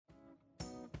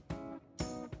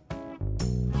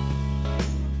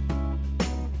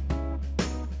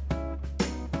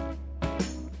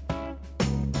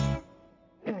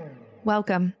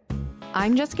Welcome.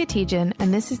 I'm Jessica Tejan,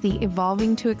 and this is the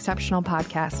Evolving to Exceptional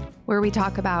podcast, where we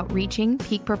talk about reaching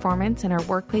peak performance in our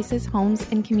workplaces, homes,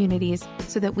 and communities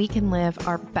so that we can live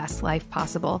our best life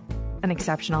possible, an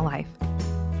exceptional life.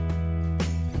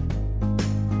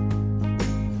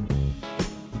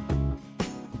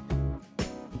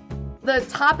 The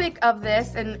topic of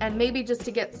this, and maybe just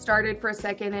to get started for a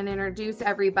second and introduce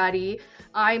everybody,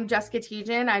 I'm Jessica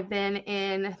Tejan. I've been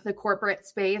in the corporate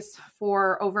space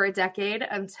for over a decade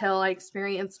until I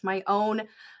experienced my own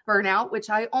burnout, which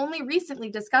I only recently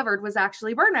discovered was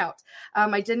actually burnout.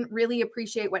 I didn't really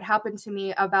appreciate what happened to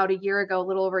me about a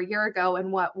little over a year ago,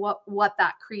 and what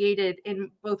that created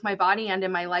in both my body and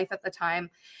in my life at the time.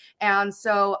 And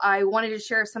so I wanted to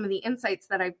share some of the insights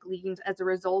that I've gleaned as a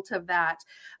result of that.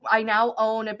 I now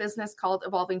own a business called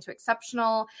Evolving to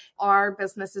Exceptional. Our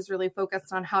business is really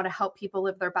focused on how to help people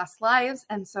live their best lives.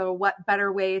 And so what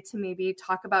better way to maybe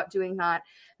talk about doing that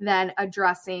than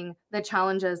addressing the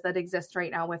challenges that exist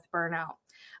right now with burnout.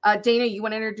 Dana, you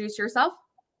want to introduce yourself?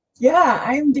 Yeah,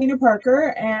 I'm Dana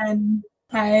Parker, and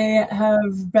I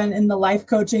have been in the life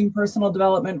coaching, personal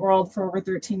development world for over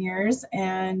 13 years.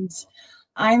 And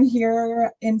I'm here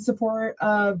in support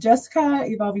of Jessica,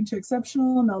 Evolving to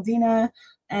Exceptional, Meldina,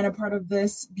 and a part of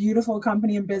this beautiful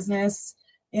company and business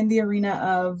in the arena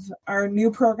of our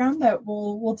new program that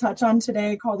we'll touch on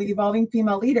today called the Evolving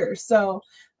Female Leaders. So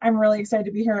I'm really excited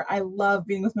to be here. I love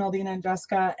being with Meldina and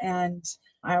Jessica, and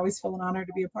I always feel an honor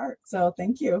to be a part. So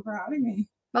thank you for having me.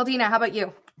 Meldina, how about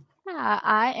you?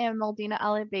 I am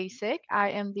Meldina Basic. I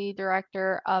am the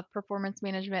Director of Performance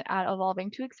Management at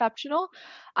Evolving to Exceptional.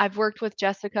 I've worked with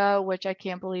Jessica, which I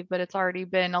can't believe, but it's already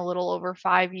been a little over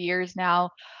 5 years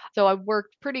now. So I've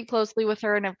worked pretty closely with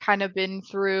her, and I've kind of been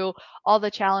through all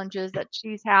the challenges that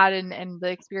she's had and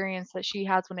the experience that she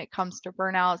has when it comes to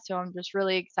burnout. So I'm just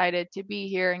really excited to be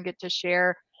here and get to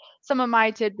share some of my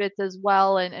tidbits as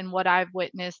well, and what I've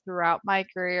witnessed throughout my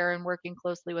career and working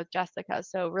closely with Jessica.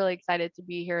 So really excited to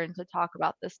be here and to talk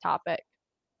about this topic.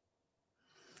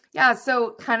 Yeah,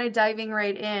 so kind of diving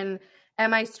right in,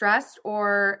 am I stressed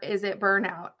or is it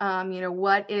burnout?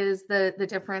 What is the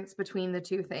difference between the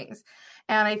two things?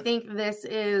 And I think this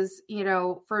is,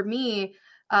 for me,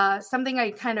 something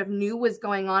I kind of knew was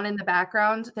going on in the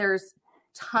background. There's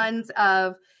tons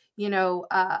of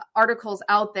articles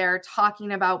out there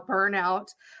talking about burnout,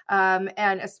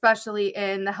 and especially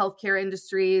in the healthcare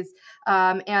industries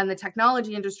and the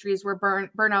technology industries where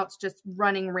burnout's just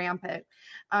running rampant.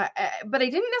 But I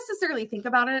didn't necessarily think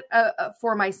about it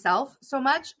for myself so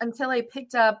much until I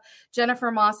picked up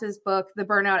Jennifer Moss's book, The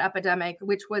Burnout Epidemic,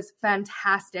 which was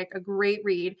fantastic, a great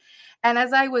read. And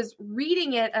as I was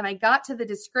reading it and I got to the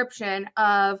description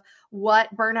of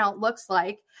what burnout looks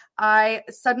like, I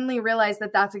suddenly realized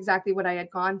that that's exactly what I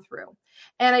had gone through.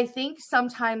 And I think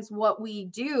sometimes what we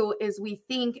do is we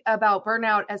think about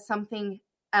burnout as something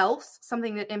else,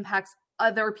 something that impacts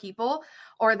other people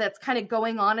or that's kind of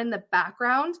going on in the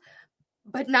background,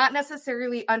 but not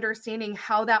necessarily understanding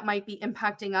how that might be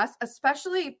impacting us,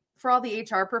 especially for all the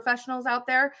HR professionals out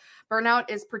there. Burnout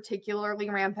is particularly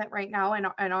rampant right now in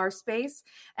our space.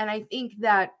 And I think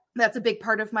that that's a big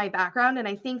part of my background. And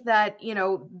I think that,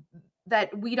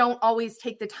 that we don't always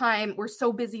take the time. We're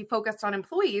so busy focused on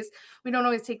employees. We don't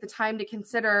always take the time to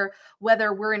consider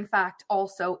whether we're in fact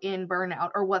also in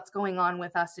burnout or what's going on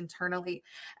with us internally.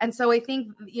 And so I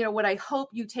think, what I hope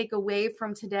you take away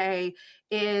from today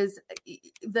is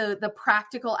the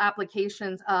practical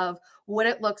applications of what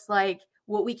it looks like,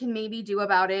 what we can maybe do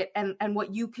about it, and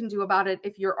what you can do about it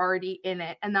if you're already in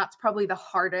it. And that's probably the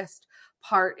hardest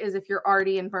part, is if you're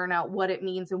already in burnout, what it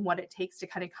means and what it takes to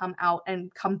kind of come out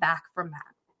and come back from that.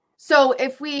 So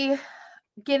if we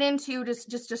get into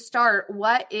just to start,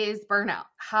 what is burnout?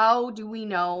 How do we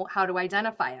know how to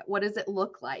identify it? What does it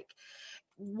look like?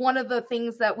 One of the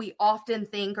things that we often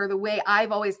think, or the way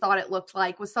I've always thought it looked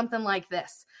like, was something like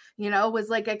this, was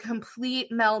like a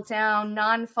complete meltdown,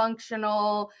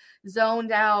 non-functional,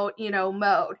 zoned out,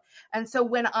 mode. And so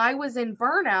when I was in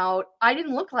burnout, I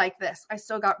didn't look like this. I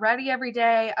still got ready every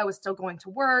day. I was still going to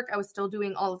work. I was still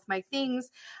doing all of my things.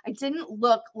 I didn't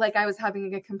look like I was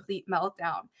having a complete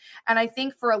meltdown. And I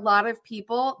think for a lot of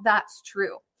people, that's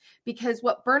true, because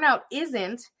what burnout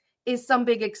isn't is some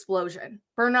big explosion.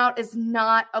 Burnout is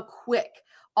not a quick,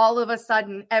 all of a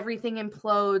sudden everything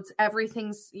implodes,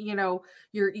 everything's,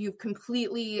 you've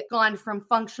completely gone from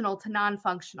functional to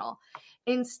non-functional.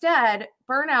 Instead,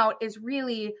 burnout is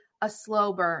really a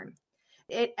slow burn.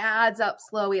 It adds up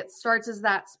slowly. It starts as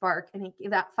that spark, and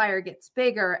that fire gets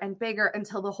bigger and bigger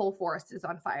until the whole forest is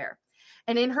on fire.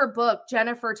 And in her book,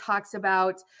 Jennifer talks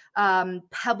about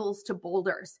pebbles to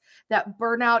boulders, that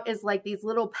burnout is like these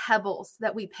little pebbles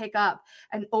that we pick up,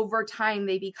 and over time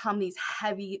they become these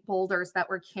heavy boulders that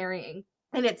we're carrying.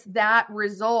 And it's that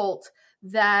result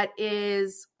that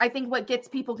is, I think, what gets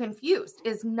people confused,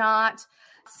 is not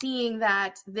seeing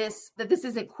that this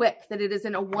isn't quick, that it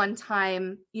isn't a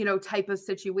one-time, type of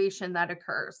situation that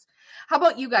occurs. How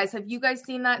about you guys? Have you guys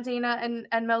seen that, Dana and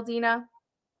Meldina?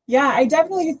 Yeah, I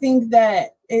definitely think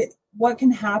that what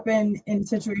can happen in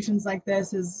situations like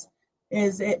this is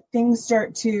things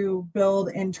start to build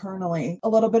internally. A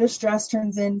little bit of stress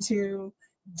turns into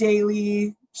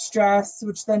daily stress,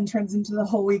 which then turns into the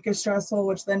whole week is stressful,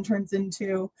 which then turns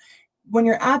into, when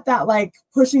you're at that like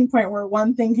pushing point where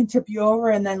one thing can tip you over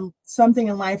and then something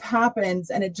in life happens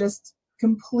and it just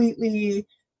completely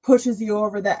pushes you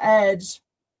over the edge.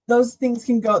 Those things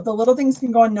can go, the little things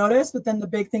can go unnoticed, but then the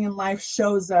big thing in life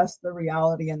shows us the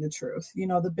reality and the truth.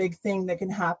 The big thing that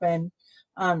can happen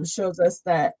shows us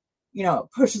that,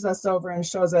 pushes us over and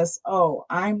shows us, oh,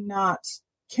 I'm not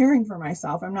caring for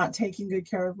myself. I'm not taking good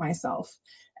care of myself.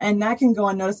 And that can go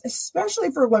unnoticed, especially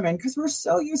for women, because we're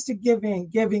so used to giving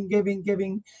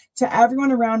to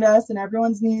everyone around us, and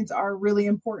everyone's needs are really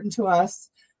important to us.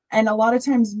 And a lot of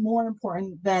times more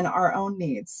important than our own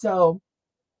needs. So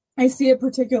I see it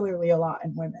particularly a lot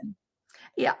in women.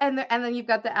 Yeah, and then you've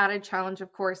got the added challenge,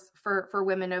 of course, for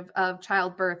women of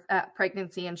childbirth,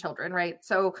 pregnancy, and children, right?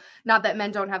 So not that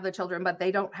men don't have the children, but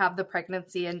they don't have the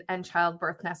pregnancy and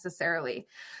childbirth necessarily.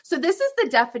 So this is the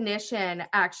definition,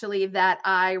 actually, that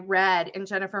I read in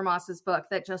Jennifer Moss's book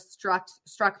that just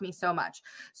struck me so much.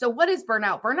 So what is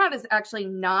burnout? Burnout is actually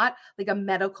not like a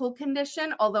medical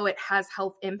condition, although it has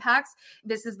health impacts.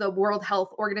 This is the World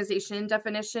Health Organization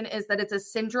definition, is that it's a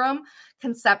syndrome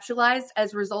conceptualized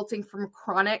as resulting from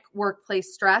chronic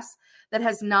workplace stress that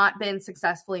has not been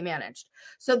successfully managed.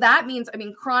 So that means,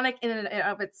 chronic in and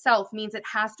of itself means it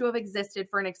has to have existed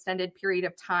for an extended period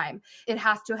of time. It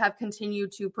has to have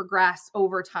continued to progress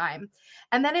over time.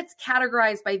 And then it's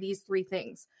categorized by these three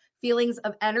things: feelings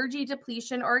of energy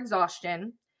depletion or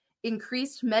exhaustion,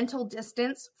 increased mental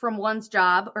distance from one's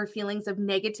job, or feelings of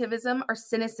negativism or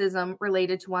cynicism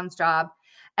related to one's job,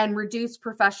 and reduced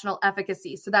professional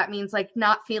efficacy. So that means like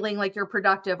not feeling like you're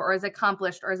productive or as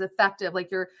accomplished or as effective, like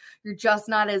you're just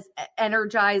not as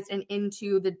energized and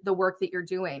into the work that you're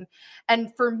doing.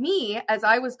 And for me, as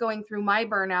I was going through my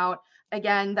burnout,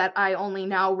 again, that I only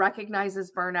now recognize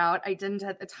as burnout, I didn't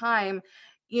at the time,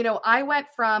 I went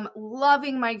from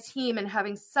loving my team and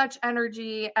having such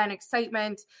energy and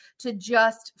excitement to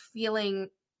just feeling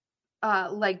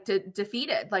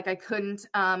defeated, like I couldn't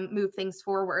move things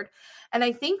forward. And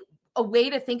I think a way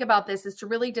to think about this is to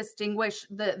really distinguish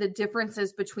the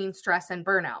differences between stress and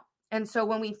burnout. And so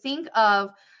when we think of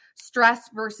stress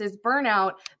versus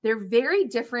burnout, they're very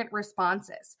different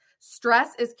responses.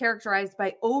 Stress is characterized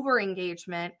by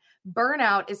overengagement.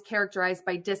 Burnout is characterized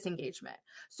by disengagement.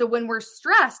 So when we're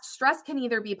stressed, stress can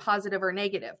either be positive or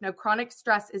negative. Now, chronic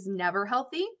stress is never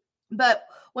healthy. But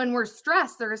when we're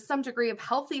stressed, there is some degree of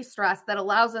healthy stress that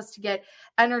allows us to get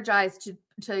energized,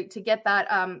 to get that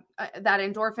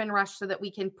endorphin rush, so that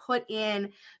we can put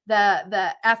in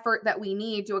the effort that we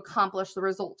need to accomplish the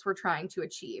results we're trying to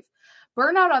achieve.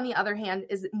 Burnout, on the other hand,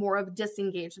 is more of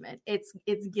disengagement. It's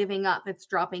giving up. It's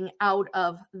dropping out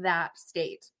of that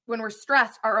state. When we're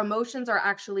stressed, our emotions are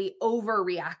actually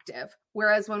overreactive.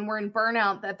 Whereas when we're in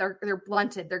burnout, that they're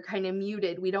blunted, they're kind of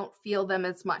muted. We don't feel them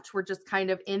as much. We're just kind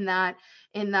of in that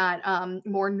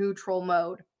more neutral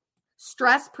mode.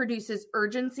 Stress produces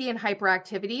urgency and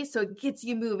hyperactivity, so it gets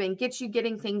you moving, gets you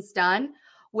getting things done.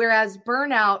 Whereas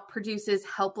burnout produces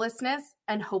helplessness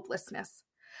and hopelessness.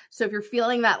 So if you're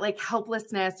feeling that like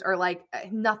helplessness or like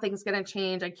nothing's going to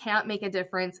change, I can't make a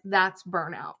difference, that's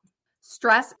burnout.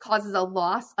 Stress causes a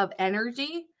loss of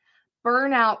energy.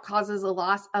 Burnout causes a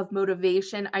loss of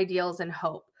motivation, ideals, and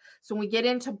hope. So when we get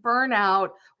into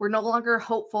burnout, we're no longer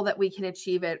hopeful that we can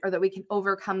achieve it, or that we can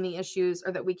overcome the issues,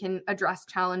 or that we can address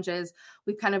challenges.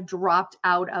 We've kind of dropped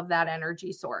out of that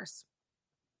energy source.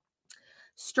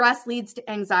 Stress leads to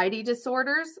anxiety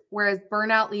disorders, whereas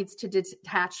burnout leads to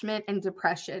detachment and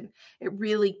depression. It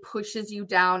really pushes you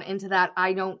down into that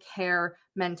I don't care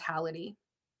mentality.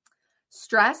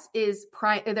 Stress is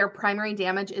their primary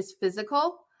damage is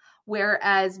physical,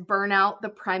 whereas burnout, the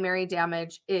primary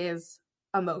damage is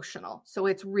emotional. So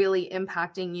it's really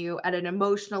impacting you at an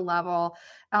emotional level,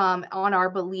 on our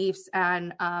beliefs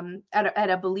and at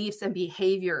a beliefs and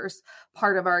behaviors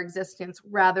part of our existence,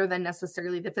 rather than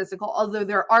necessarily the physical, although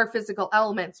there are physical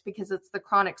elements, because it's the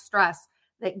chronic stress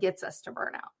that gets us to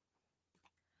burnout.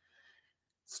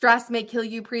 Stress may kill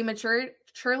you prematurely.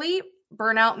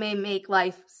 burnout may make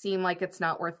life seem like it's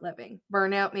not worth living.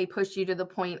 Burnout may push you to the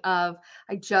point of,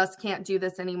 I just can't do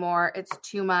this anymore. It's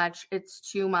too much. It's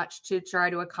too much to try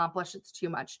to accomplish. It's too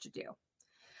much to do.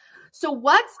 So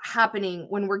what's happening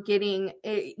when we're getting,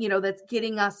 that's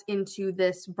getting us into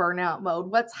this burnout mode?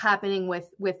 What's happening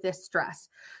with this stress?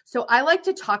 So I like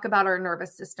to talk about our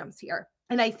nervous systems here.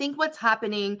 And I think what's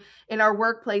happening in our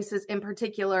workplaces in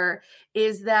particular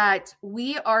is that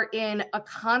we are in a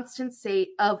constant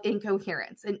state of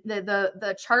incoherence. And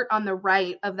the chart on the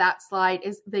right of that slide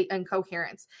is the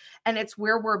incoherence. And it's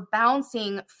where we're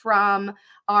bouncing from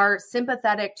our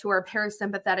sympathetic to our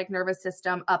parasympathetic nervous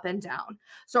system up and down.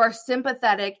 So our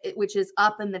sympathetic, which is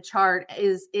up in the chart,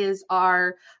 is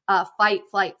our fight,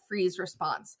 flight, freeze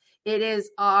response. It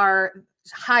is our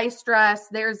high stress,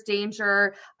 there's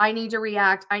danger, I need to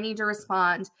react, I need to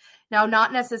respond. Now,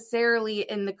 not necessarily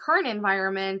in the current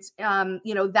environment,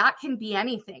 that can be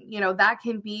anything. That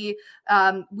can be,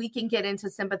 we can get into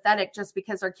sympathetic just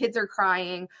because our kids are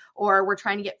crying, or we're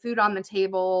trying to get food on the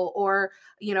table, or,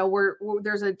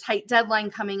 there's a tight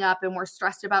deadline coming up and we're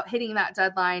stressed about hitting that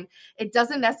deadline. It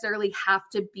doesn't necessarily have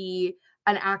to be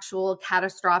an actual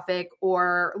catastrophic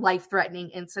or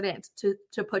life-threatening incident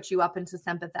to put you up into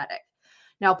sympathetic.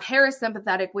 Now,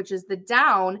 parasympathetic, which is the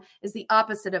down, is the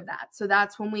opposite of that. So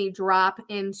that's when we drop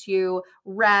into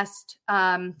rest.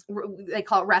 They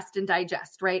call it rest and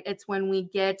digest, right? It's when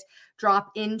we drop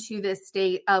into this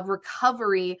state of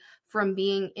recovery from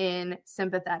being in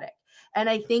sympathetic. And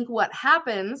I think what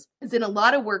happens is in a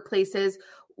lot of workplaces,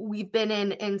 we've been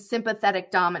in sympathetic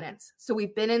dominance. So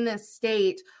we've been in this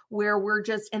state where we're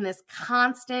just in this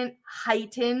constant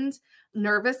heightened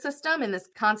nervous system, in this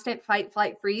constant fight,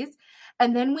 flight, freeze.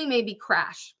 And then we maybe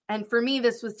crash. And for me,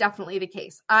 this was definitely the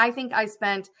case. I think I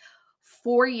spent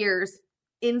 4 years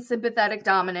in sympathetic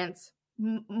dominance,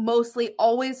 mostly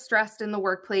always stressed in the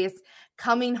workplace,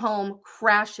 coming home,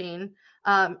 crashing,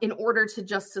 in order to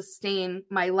just sustain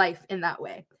my life in that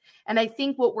way. And I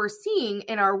think what we're seeing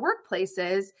in our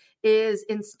workplaces is,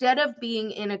 instead of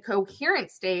being in a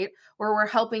coherent state where we're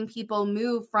helping people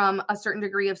move from a certain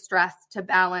degree of stress to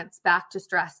balance, back to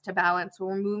stress to balance,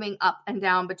 we're moving up and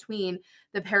down between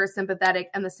the parasympathetic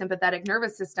and the sympathetic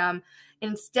nervous system.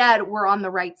 Instead, we're on the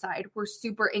right side. We're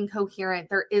super incoherent.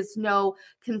 There is no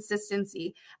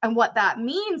consistency. And what that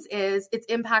means is it's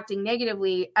impacting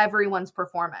negatively everyone's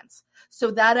performance.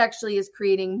 So that actually is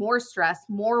creating more stress,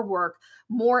 more work,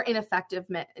 more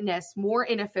ineffectiveness, more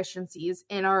inefficiencies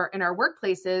in our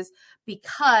workplaces,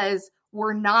 because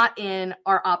we're not in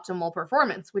our optimal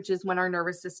performance, which is when our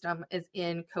nervous system is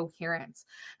in coherence.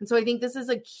 And so I think this is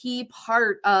a key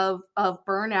part of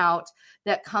burnout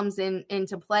that comes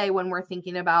into play when we're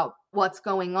thinking about what's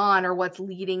going on or what's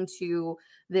leading to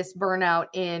this burnout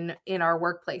in our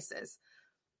workplaces.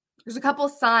 There's a couple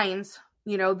signs,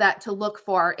 that to look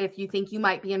for if you think you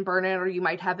might be in burnout or you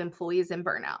might have employees in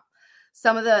burnout.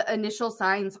 Some of the initial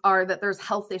signs are that there's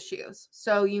health issues.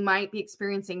 So you might be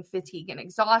experiencing fatigue and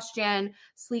exhaustion,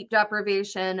 sleep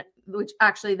deprivation, which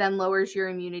actually then lowers your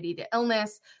immunity to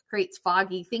illness, creates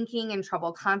foggy thinking and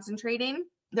trouble concentrating.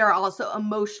 There are also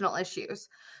emotional issues.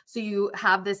 So you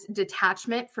have this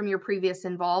detachment from your previous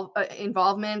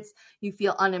involvements. You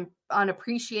feel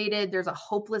unappreciated. There's a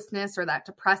hopelessness or that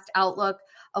depressed outlook,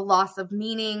 a loss of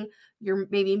meaning. You're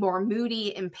maybe more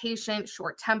moody, impatient,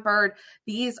 short-tempered.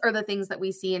 These are the things that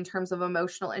we see in terms of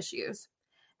emotional issues.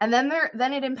 And then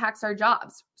it impacts our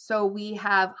jobs. So we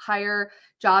have higher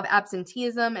job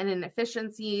absenteeism and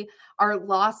inefficiency. Our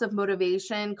loss of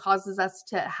motivation causes us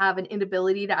to have an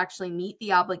inability to actually meet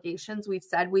the obligations we've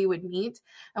said we would meet.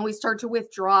 And we start to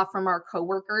withdraw from our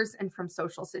coworkers and from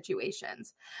social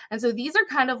situations. And so these are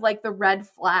kind of like the red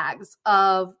flags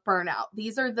of burnout.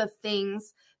 These are the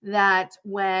things that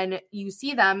when you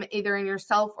see them, either in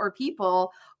yourself or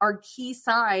people, are key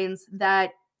signs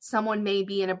that someone may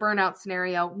be in a burnout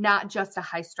scenario, not just a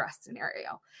high stress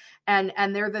scenario. And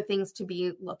they're the things to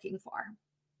be looking for.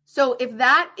 So if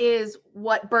that is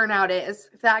what burnout is,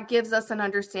 if that gives us an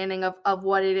understanding of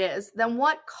what it is, then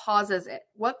what causes it?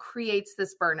 What creates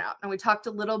this burnout? And we talked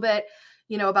a little bit,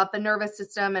 about the nervous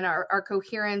system and our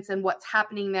coherence and what's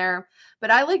happening there.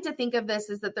 But I like to think of this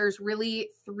as that there's really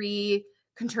 3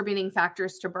 contributing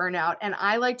factors to burnout. And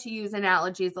I like to use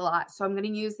analogies a lot. So I'm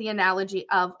going to use the analogy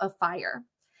of a fire.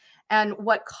 And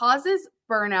what causes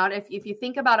burnout, if you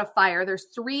think about a fire, there's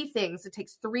 3 things. It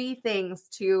takes 3 things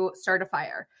to start a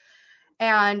fire.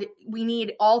 And we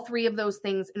need all 3 of those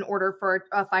things in order for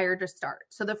a fire to start.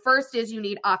 So the first is you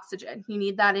need oxygen. You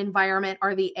need that environment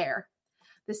or the air.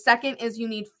 The second is you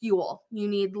need fuel. You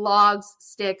need logs,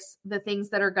 sticks, the things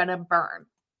that are going to burn.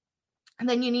 And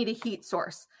then you need a heat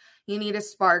source. you need a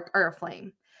spark or a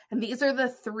flame. And these are the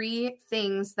three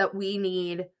things that we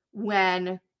need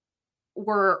when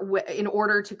in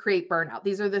order to create burnout.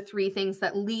 These are the three things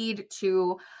that lead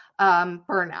to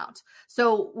burnout.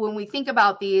 So when we think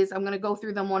about these, I'm going to go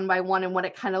through them one by one and what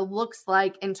it kind of looks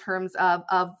like in terms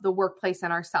of the workplace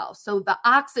and ourselves. So the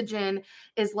oxygen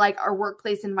is like our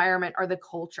workplace environment or the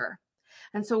culture.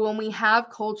 And so when we have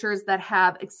cultures that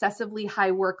have excessively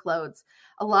high workloads,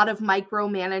 a lot of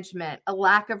micromanagement, a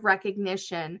lack of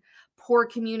recognition, poor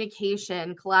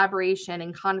communication, collaboration,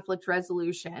 and conflict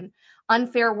resolution,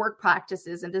 unfair work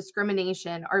practices and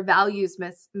discrimination, our values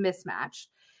mismatched.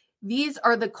 These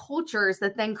are the cultures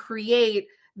that then create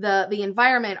the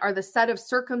environment or the set of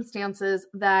circumstances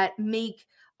that make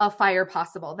a fire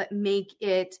possible, that make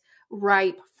it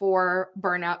ripe for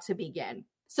burnout to begin.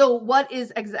 So what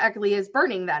is exactly is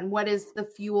burning then? What is the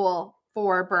fuel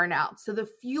for burnout? So the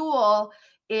fuel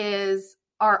is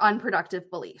our unproductive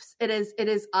beliefs. It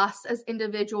is us as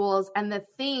individuals and the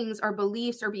things, our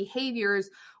beliefs or behaviors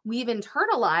we've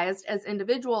internalized as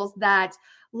individuals that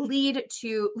lead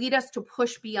us to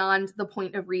push beyond the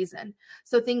point of reason.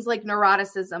 So things like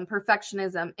neuroticism,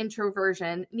 perfectionism,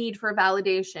 introversion, need for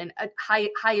validation,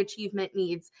 high achievement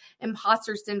needs,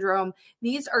 imposter syndrome.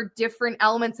 These are different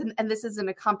elements, and this isn't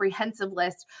a comprehensive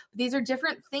list. But these are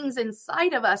different things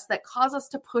inside of us that cause us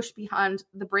to push beyond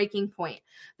the breaking point,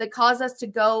 that cause us to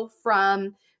go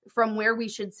from where we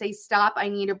should say, stop, I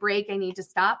need a break, I need to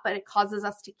stop, but it causes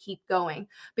us to keep going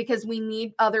because we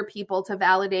need other people to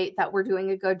validate that we're doing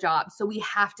a good job. So we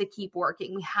have to keep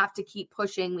working. We have to keep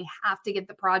pushing. We have to get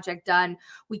the project done.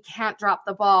 We can't drop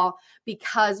the ball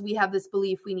because we have this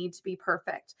belief we need to be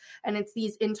perfect. And it's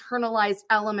these internalized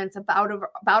elements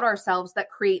about ourselves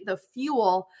that create the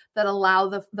fuel that allow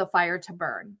the fire to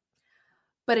burn.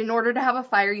 But in order to have a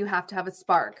fire, you have to have a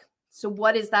spark. So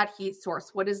what is that heat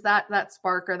source? What is that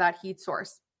spark or that heat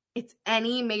source? It's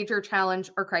any major challenge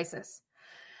or crisis.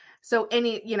 So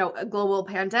any, a global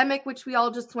pandemic, which we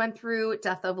all just went through,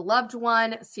 death of a loved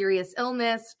one, serious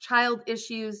illness, child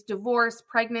issues, divorce,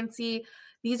 pregnancy.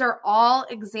 These are all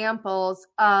examples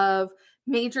of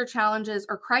major challenges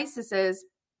or crises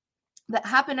that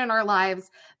happen in our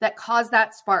lives that cause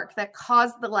that spark, that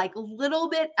cause the little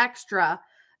bit extra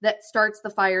that starts the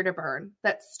fire to burn,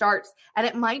 and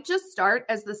it might just start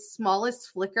as the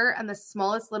smallest flicker and the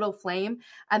smallest little flame,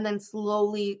 and then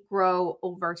slowly grow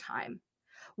over time,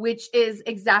 which is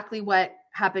exactly what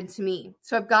happened to me.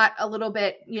 So I've got a little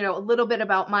bit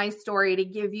about my story to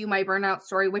give you my burnout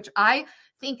story, which I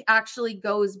think actually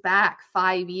goes back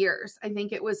 5 years. I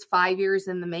think it was 5 years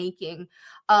in the making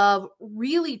of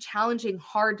really challenging,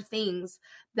 hard things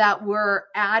that were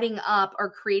adding up or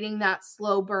creating that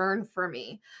slow burn for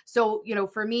me. So,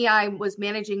 for me, I was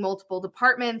managing multiple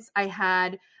departments. I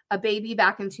had a baby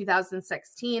back in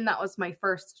 2016. That was my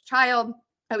first child.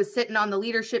 I was sitting on the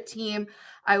leadership team.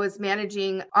 I was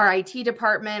managing our IT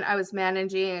department. I was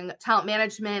managing talent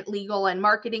management, legal, and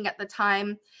marketing at the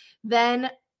time.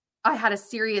 Then I had a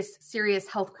serious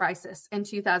health crisis in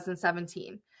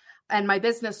 2017. And my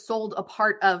business sold a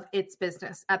part of its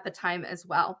business at the time as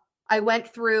well. I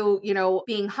went through,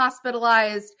 being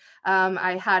hospitalized.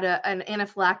 I had an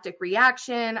anaphylactic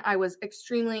reaction. I was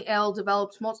extremely ill,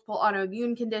 developed multiple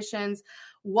autoimmune conditions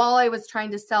while I was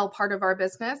trying to sell part of our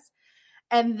business.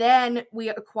 And then we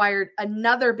acquired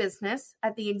another business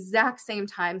at the exact same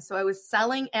time. So I was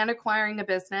selling and acquiring a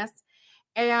business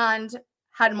and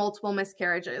had multiple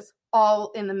miscarriages,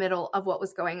 all in the middle of what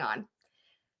was going on.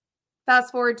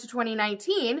 Fast forward to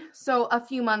 2019. So a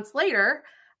few months later,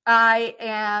 I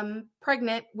am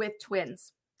pregnant with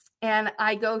twins. And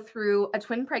I go through a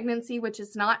twin pregnancy, which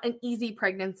is not an easy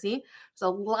pregnancy. There's a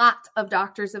lot of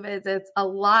doctor's visits, a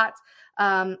lot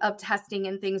of testing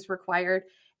and things required.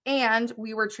 And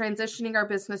we were transitioning our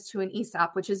business to an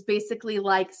ESOP, which is basically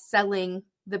like selling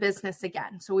the business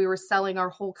again. So we were selling our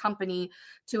whole company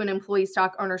to an employee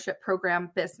stock ownership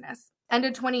program business. End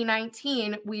of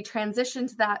 2019, we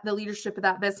transitioned the leadership of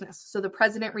that business. So the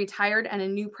president retired and a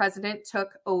new president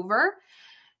took over.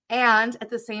 And at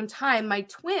the same time, my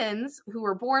twins, who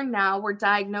were born now, were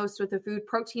diagnosed with a food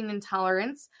protein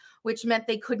intolerance, which meant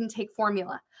they couldn't take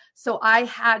formula. So I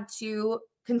had to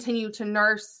continue to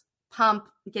nurse, pump,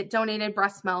 get donated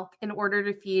breast milk in order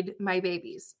to feed my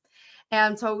babies.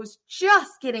 And so I was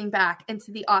just getting back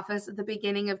into the office at the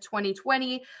beginning of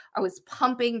 2020. I was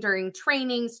pumping during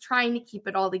trainings, trying to keep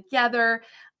it all together.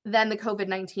 Then the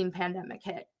COVID-19 pandemic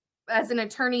hit. as an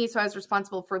attorney, so I was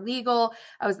responsible for legal.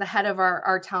 I was the head of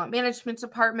our talent management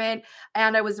department,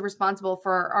 and I was responsible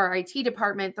for our IT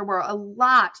department. There were a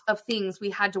lot of things we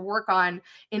had to work on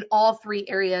in all three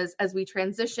areas as we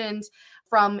transitioned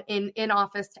from in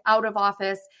office to out of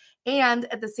office. And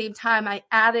at the same time, I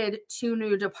added two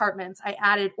new departments. I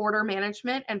added order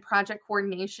management and project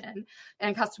coordination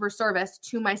and customer service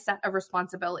to my set of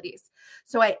responsibilities.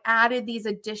 So I added these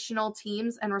additional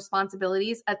teams and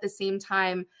responsibilities at the same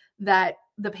time that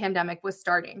the pandemic was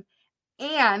starting.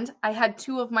 And I had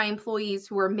two of my employees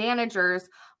who were managers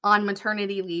on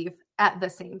maternity leave at the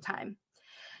same time.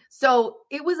 So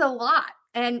it was a lot.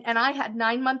 And I had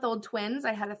 9-month-old twins.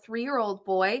 I had a 3-year-old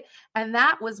boy. And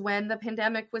that was when the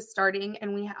pandemic was starting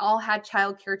and we all had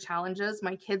childcare challenges.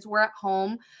 My kids were at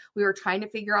home. We were trying to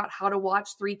figure out how to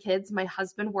watch 3 kids. My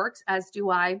husband works, as do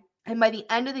I. And by the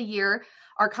end of the year,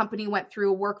 our company went through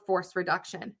a workforce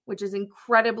reduction, which is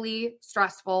incredibly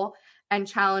stressful and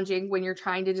challenging when you're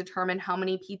trying to determine how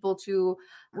many people to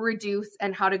reduce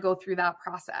and how to go through that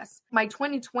process. My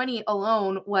 2020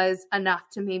 alone was enough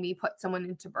to maybe put someone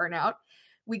into burnout.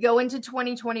 We go into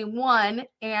 2021,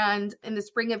 and in the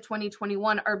spring of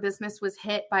 2021, our business was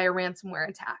hit by a ransomware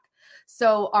attack.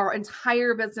 So our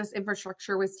entire business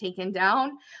infrastructure was taken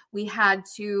down. We had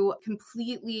to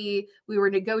we were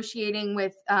negotiating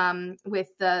with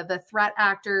the threat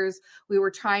actors. We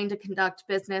were trying to conduct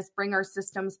business, bring our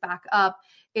systems back up.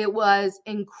 It was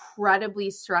incredibly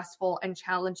stressful and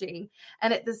challenging.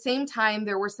 And at the same time,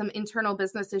 there were some internal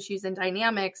business issues and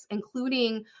dynamics,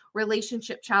 including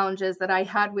relationship challenges that I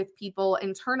had with people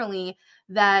internally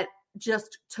that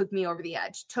just took me over the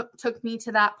edge, took me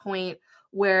to that point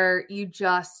where you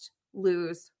just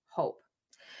lose hope.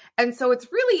 And so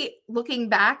it's really, looking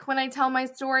back when I tell my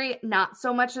story, not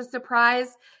so much a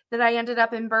surprise that I ended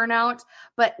up in burnout,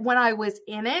 but when I was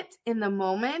in it, in the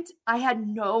moment, I had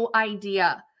no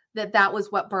idea that that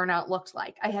was what burnout looked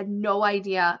like. I had no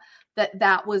idea that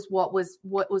that was what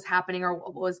was happening or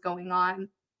what was going on.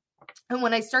 And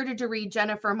when I started to read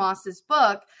Jennifer Moss's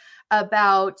book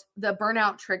about the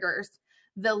burnout triggers,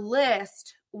 the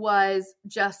list was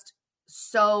just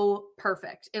so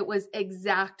perfect. It was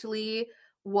exactly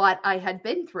what I had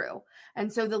been through.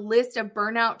 And so the list of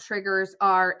burnout triggers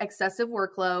are excessive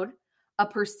workload, a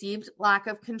perceived lack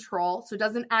of control. So it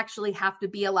doesn't actually have to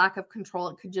be a lack of control.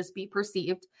 It could just be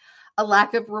perceived. A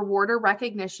lack of reward or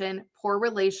recognition, poor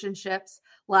relationships,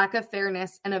 lack of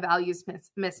fairness, and a values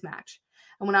mismatch.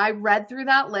 And when I read through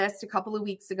that list a couple of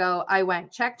weeks ago, I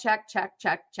went check, check, check,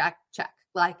 check, check, check.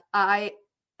 Like I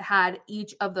had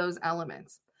each of those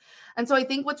elements. And so I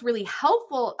think what's really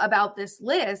helpful about this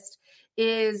list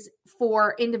is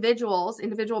for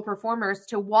individual performers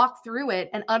to walk through it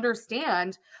and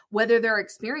understand whether they're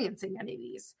experiencing any of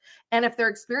these. And if they're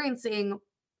experiencing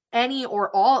any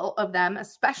or all of them,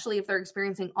 especially if they're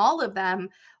experiencing all of them,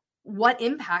 what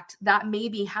impact that may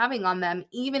be having on them,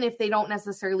 even if they don't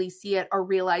necessarily see it or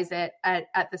realize it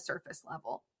at the surface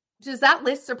level. Does that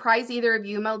list surprise either of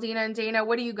you, Meldina and Dana?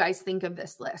 What do you guys think of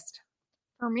this list?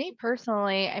 For me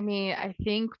personally, I mean, I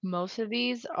think most of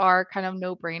these are kind of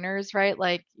no-brainers, right?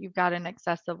 Like you've got an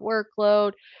excessive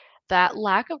workload. That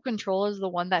lack of control is the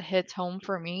one that hits home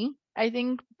for me. I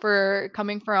think for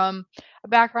coming from a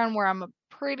background where I'm a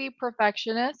pretty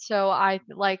perfectionist, so I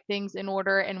like things in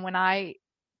order, and when I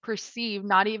perceive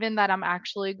not even that I'm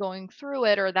actually going through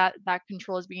it or that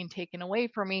control is being taken away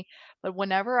from me, but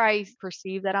whenever I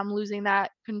perceive that I'm losing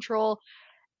that control,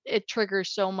 it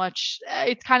triggers so much.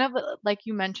 It's kind of like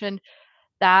you mentioned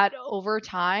that over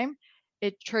time,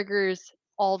 it triggers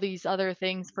all these other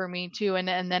things for me too. And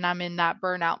then I'm in that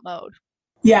burnout mode.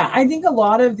 Yeah, I think a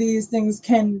lot of these things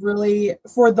can really,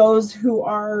 for those who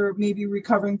are maybe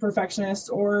recovering perfectionists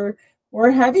or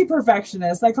heavy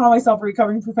perfectionists, I call myself a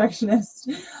recovering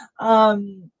perfectionist.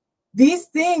 These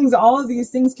things, all of these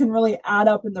things can really add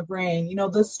up in the brain. You know,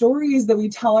 the stories that we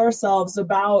tell ourselves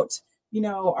about, you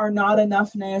know, our not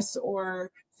enoughness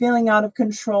or feeling out of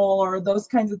control or those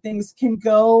kinds of things can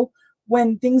go,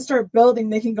 when things start building,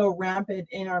 they can go rampant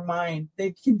in our mind.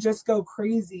 They can just go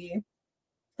crazy.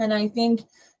 And I think,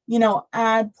 you know,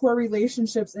 add poor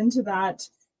relationships into that.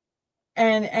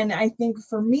 And I think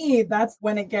for me, that's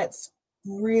when it gets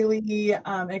really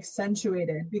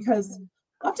accentuated, because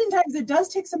oftentimes it does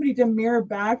take somebody to mirror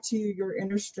back to your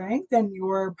inner strength and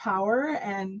your power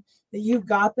and that you've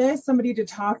got this, somebody to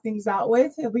talk things out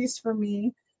with, at least for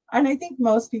me. And I think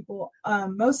most people,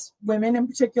 most women in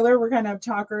particular, we're kind of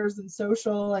talkers and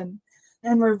social and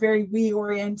we're very we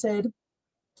oriented.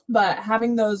 But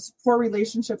having those poor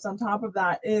relationships on top of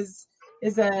that is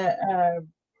a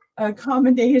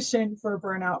combination for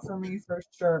burnout for me, for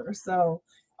sure. So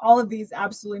all of these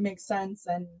absolutely make sense.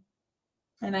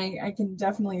 And I can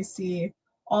definitely see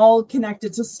all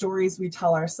connected to stories we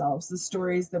tell ourselves, the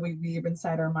stories that we weave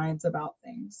inside our minds about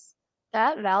things.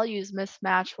 That values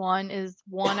mismatch one is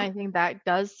one I think that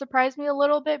does surprise me a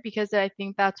little bit, because I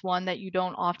think that's one that you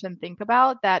don't often think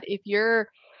about, that if your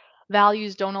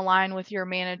values don't align with your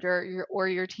manager,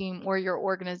 your team or your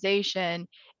organization,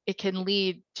 it can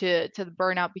lead to the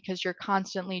burnout, because you're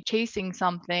constantly chasing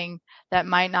something that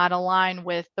might not align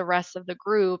with the rest of the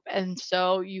group. And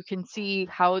so you can see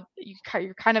how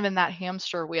you're kind of in that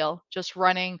hamster wheel, just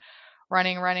running,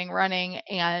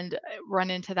 and run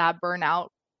into that burnout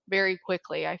very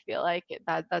quickly. I feel like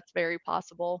that's very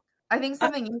possible. I think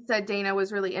something you said, Dana,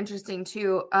 was really interesting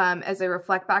too, as I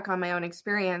reflect back on my own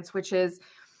experience, which is,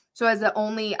 so I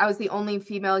was the only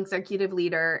female executive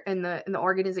leader in the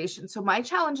organization. So my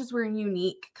challenges were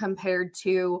unique compared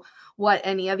to what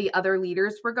any of the other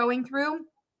leaders were going through.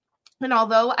 And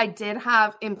although I did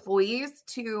have employees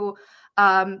to,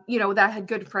 that I had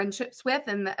good friendships with,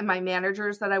 and my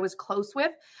managers that I was close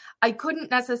with, I couldn't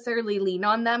necessarily lean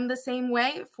on them the same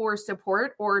way for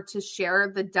support or to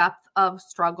share the depth of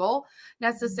struggle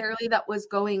necessarily that was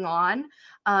going on.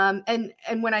 And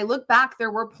when I look back,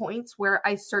 there were points where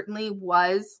I certainly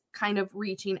was kind of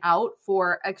reaching out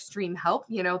for extreme help,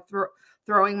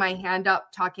 throwing my hand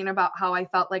up, talking about how I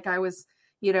felt like I was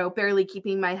barely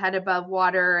keeping my head above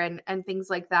water and things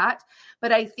like that.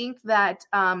 But I think that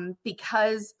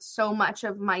because so much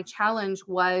of my challenge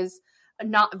was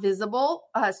not visible,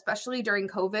 especially during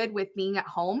COVID with being at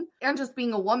home and just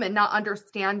being a woman, not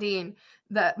understanding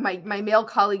that my male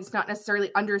colleagues not necessarily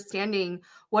understanding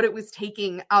what it was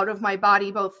taking out of my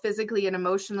body, both physically and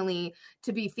emotionally,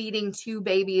 to be feeding two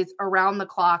babies around the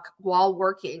clock while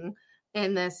working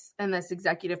in this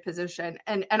executive position.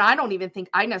 And I don't even think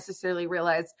I necessarily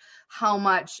realized how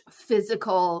much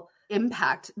physical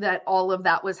impact that all of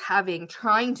that was having,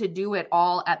 trying to do it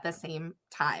all at the same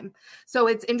time. So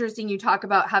it's interesting you talk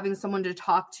about having someone to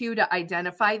talk to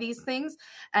identify these things,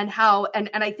 and how, and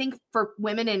I think for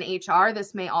women in HR,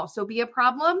 this may also be a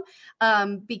problem,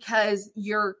 because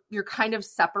you're kind of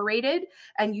separated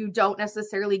and you don't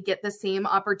necessarily get the same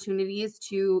opportunities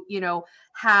to,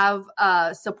 have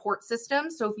a support system.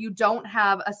 So if you don't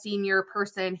have a senior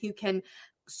person who can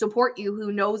support you,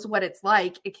 who knows what it's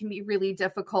like, it can be really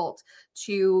difficult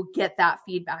to get that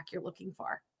feedback you're looking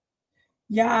for.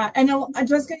 Yeah. And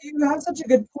Jessica, you have such a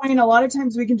good point. A lot of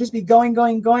times we can just be going,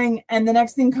 and the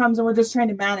next thing comes and we're just trying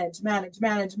to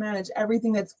manage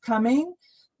everything that's coming,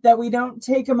 that we don't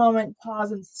take a moment,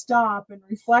 pause and stop and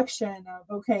reflection of,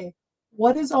 okay,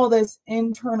 what is all this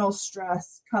internal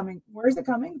stress coming? Where is it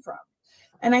coming from?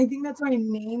 And I think that's why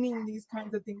naming these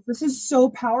kinds of things, this is so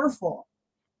powerful.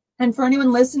 And for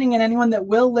anyone listening and anyone that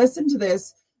will listen to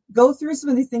this, go through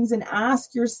some of these things and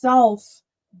ask yourself,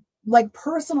 like,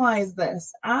 personalize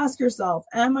this. Ask yourself,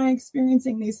 am I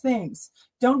experiencing these things?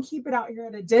 Don't keep it out here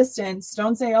at a distance.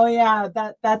 Don't say, oh yeah,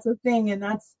 that's a thing, and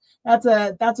that's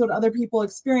what other people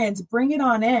experience. Bring it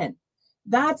on in.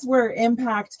 That's where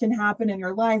impact can happen in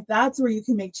your life. That's where you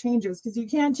can make changes, because you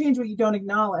can't change what you don't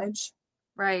acknowledge.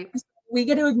 Right. So we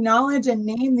get to acknowledge and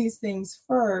name these things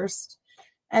first,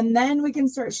 and then we can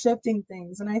start shifting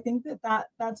things. And I think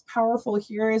that's powerful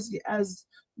here, as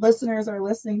listeners are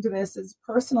listening to this, is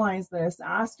personalize this,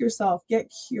 ask yourself, get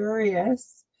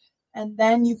curious, and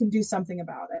then you can do something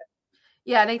about it.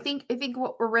 Yeah, and I think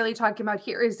what we're really talking about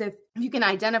here is, if you can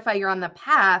identify you're on the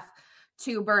path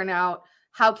to burnout,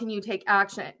 how can you take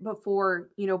action before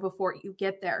you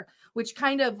get there? Which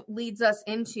kind of leads us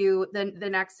into the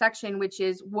next section, which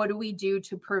is, what do we do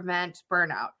to prevent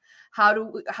burnout? How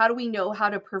do we know how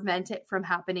to prevent it from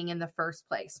happening in the first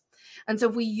place? And so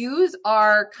if we use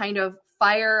our kind of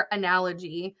fire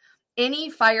analogy,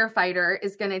 any firefighter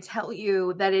is going to tell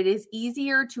you that it is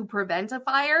easier to prevent a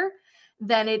fire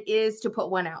than it is to put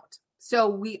one out. So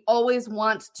we always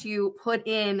want to put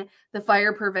in the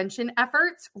fire prevention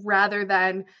efforts rather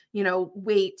than,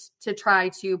 wait to try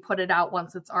to put it out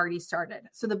once it's already started.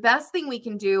 So the best thing we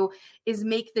can do is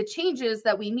make the changes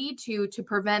that we need to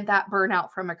prevent that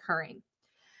burnout from occurring.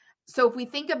 So if we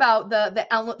think about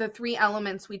the three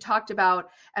elements we talked about,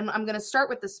 and I'm going to start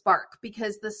with the spark,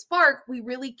 because the spark we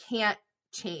really can't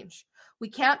change. We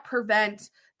can't prevent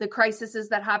the crises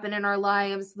that happen in our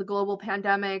lives, the global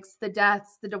pandemics, the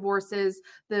deaths, the divorces,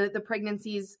 the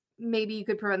pregnancies. Maybe you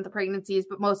could prevent the pregnancies,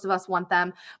 but most of us want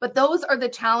them. But those are the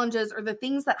challenges or the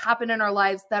things that happen in our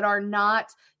lives that are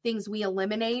not things we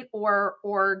eliminate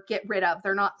or get rid of.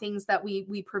 They're not things that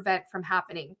we prevent from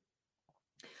happening.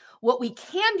 What we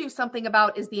can do something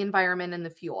about is the environment and the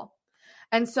fuel.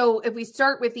 And so if we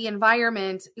start with the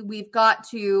environment, we've got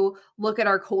to look at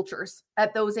our cultures,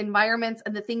 at those environments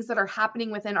and the things that are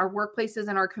happening within our workplaces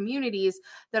and our communities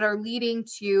that are leading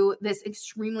to this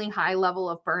extremely high level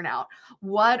of burnout.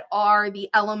 What are the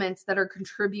elements that are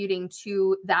contributing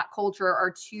to that culture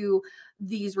or to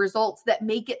these results that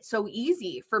make it so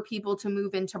easy for people to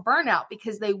move into burnout?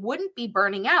 Because they wouldn't be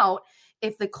burning out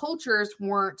if the cultures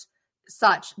weren't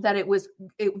such that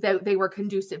that they were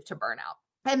conducive to burnout.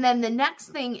 And then the next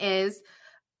thing is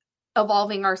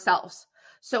evolving ourselves.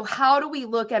 So how do we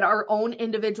look at our own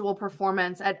individual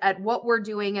performance, at what we're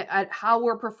doing, at how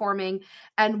we're performing,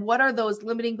 and what are those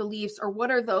limiting beliefs, or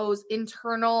what are those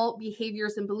internal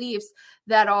behaviors and beliefs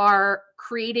that are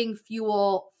creating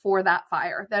fuel for that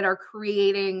fire, that are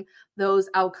creating those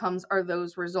outcomes or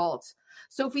those results?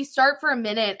 So if we start for a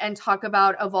minute and talk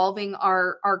about evolving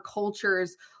our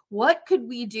cultures, what could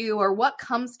we do, or what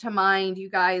comes to mind, you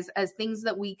guys, as things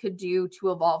that we could do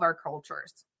to evolve our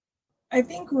cultures? I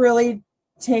think really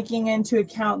taking into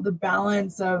account the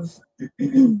balance of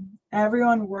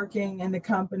everyone working in the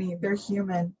company, they're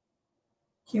human.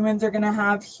 Humans are going to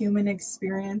have human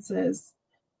experiences.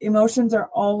 Emotions are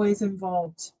always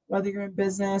involved, whether you're in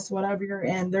business, whatever you're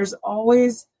in. There's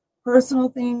always personal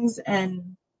things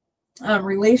and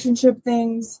relationship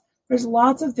things. There's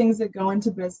lots of things that go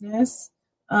into business.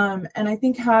 And I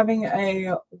think having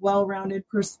a well-rounded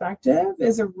perspective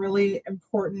is a really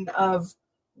important of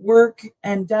work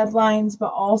and deadlines,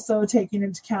 but also taking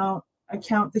into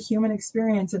account the human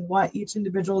experience and what each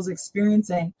individual is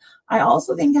experiencing. I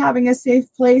also think having a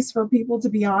safe place for people to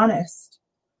be honest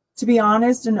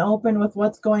and open with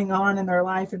what's going on in their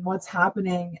life and what's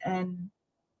happening, and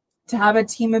to have a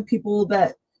team of people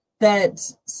that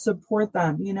support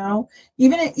them, even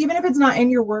if it's not in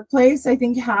your workplace. I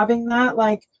think having that,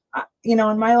 like, in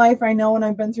my life, I know when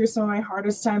I've been through some of my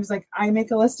hardest times, like, I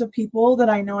make a list of people that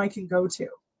I know I can go to,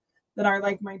 that are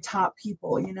like my top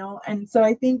people, and so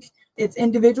I think it's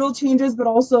individual changes, but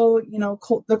also,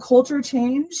 the culture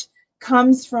change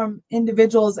comes from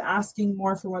individuals asking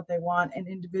more for what they want, and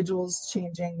individuals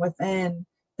changing within,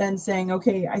 then saying,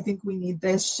 okay, I think we need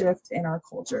this shift in our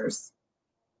cultures.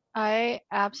 I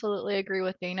absolutely agree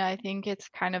with Dana. I think it's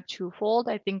kind of twofold.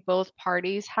 I think both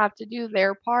parties have to do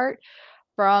their part.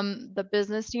 From the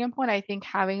business standpoint, I think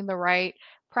having the right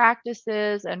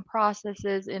practices and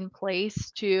processes in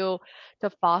place to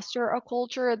foster a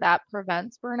culture that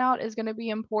prevents burnout is going to be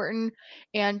important.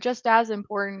 And just as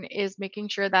important is making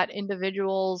sure that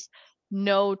individuals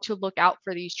know to look out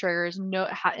for these triggers, and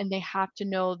they have to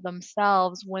know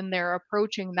themselves when they're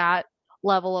approaching that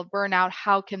level of burnout,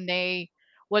 how can they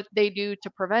what they do to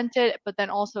prevent it, but then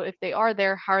also if they are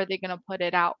there, how are they going to put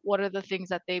it out? What are the things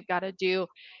that they've got to do?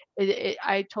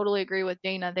 I totally agree with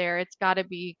Dana there. It's got to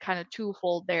be kind of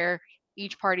twofold there.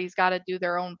 Each party's got to do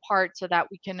their own part so that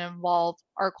we can involve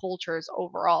our cultures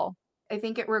overall. I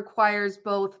think it requires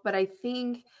both, but I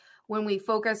think when we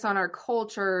focus on our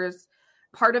cultures,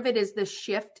 part of it is the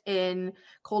shift in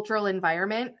cultural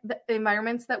environments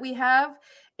that we have,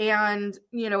 and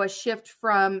a shift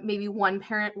from maybe one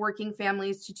parent working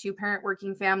families to two parent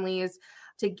working families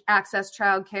to access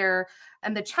childcare,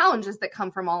 and the challenges that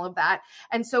come from all of that.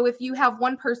 And so if you have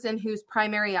one person who's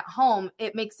primary at home,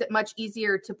 it makes it much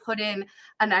easier to put in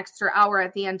an extra hour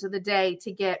at the end of the day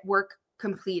to get work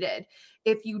completed.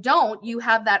 If you don't, you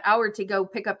have that hour to go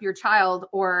pick up your child,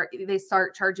 or they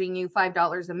start charging you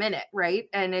 $5 a minute, right?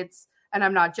 And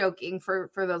I'm not joking,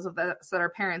 for those of us that are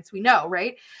parents, we know,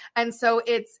 right? And so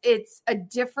it's a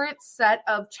different set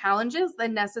of challenges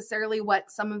than necessarily what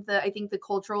some of I think the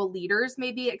cultural leaders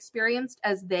maybe experienced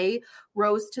as they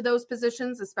rose to those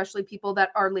positions, especially people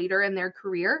that are later in their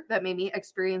career that maybe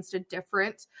experienced a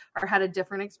different or had a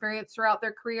different experience throughout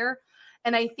their career.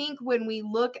 And I think when we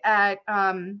look at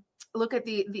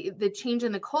the change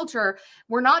in the culture,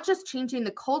 we're not just changing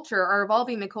the culture or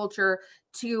evolving the culture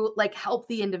to like help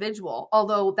the individual,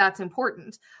 although that's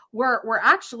important. We're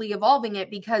actually evolving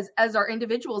it because as our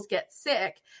individuals get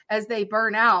sick, as they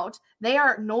burn out, they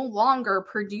are no longer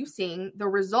producing the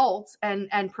results and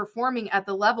performing at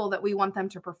the level that we want them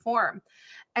to perform.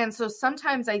 And so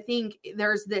sometimes I think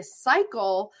there's this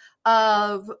cycle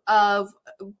of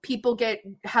people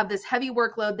have this heavy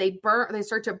workload, they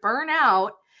start to burn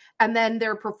out, and then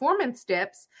their performance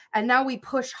dips, and now we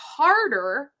push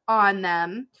harder on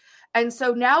them. And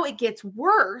so now it gets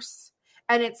worse,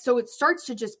 and it starts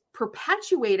to just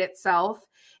perpetuate itself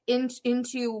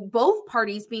into both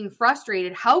parties being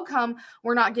frustrated. How come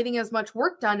we're not getting as much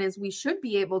work done as we should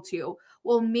be able to?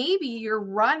 Well, maybe you're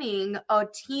running a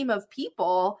team of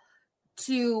people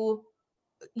to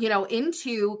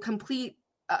into complete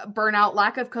burnout,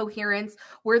 lack of coherence,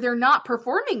 where they're not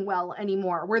performing well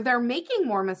anymore, where they're making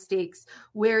more mistakes,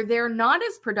 where they're not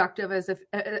as productive, as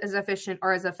efficient,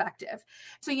 or as effective.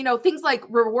 So, things like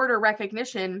reward or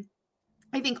recognition,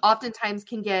 I think oftentimes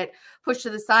can get pushed to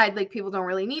the side, like people don't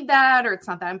really need that, or it's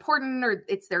not that important, or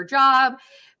it's their job.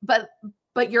 But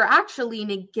you're actually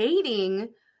negating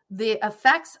the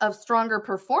effects of stronger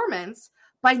performance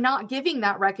by not giving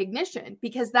that recognition,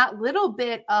 because that little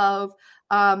bit of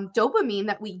dopamine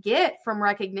that we get from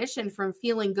recognition, from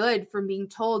feeling good, from being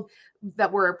told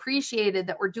that we're appreciated,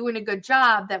 that we're doing a good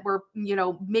job, that we're,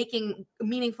 making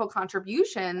meaningful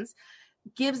contributions,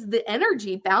 gives the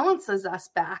energy, balances us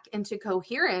back into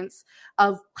coherence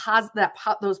of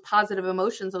those positive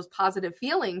emotions, those positive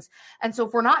feelings. And so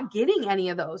if we're not getting any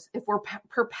of those, if we're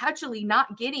perpetually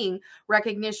not getting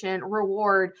recognition,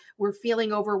 reward, we're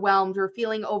feeling overwhelmed, we're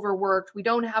feeling overworked, we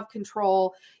don't have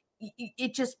control,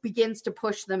 it just begins to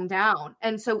push them down.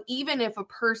 And so even if a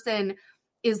person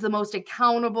is the most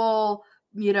accountable,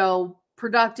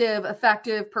 productive,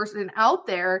 effective person out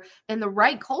there, in the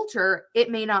right culture, it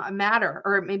may not matter,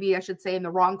 or maybe I should say in the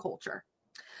wrong culture.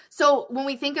 So when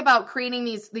we think about creating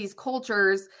these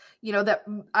cultures, that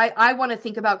I want to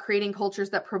think about creating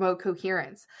cultures that promote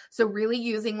coherence. So really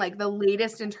using like the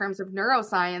latest in terms of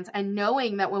neuroscience, and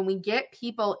knowing that when we get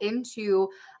people into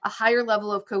a higher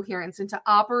level of coherence, into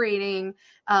operating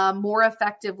more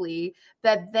effectively,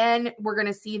 that then we're going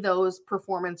to see those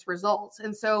performance results.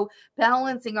 And so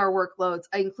balancing our workloads,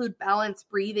 I include balanced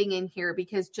breathing in here,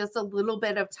 because just a little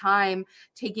bit of time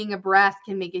taking a breath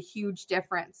can make a huge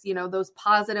difference. Those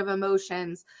positive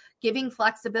emotions, giving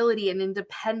flexibility and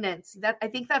independence. I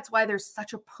think that's why there's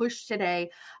such a push today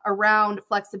around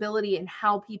flexibility and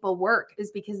how people work,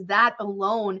 is because that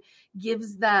alone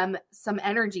gives them some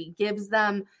energy, gives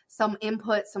them some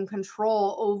input, some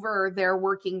control over their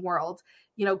working world.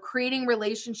 Creating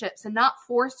relationships, and not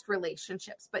forced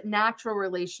relationships, but natural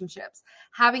relationships,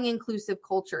 having inclusive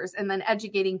cultures, and then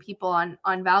educating people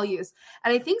on values.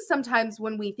 And I think sometimes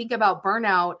when we think about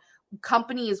burnout,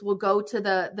 companies will go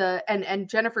to and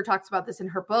Jennifer talks about this in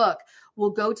her book,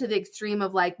 will go to the extreme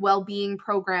of like well-being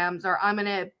programs, or I'm going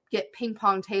to get ping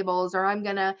pong tables, or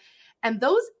and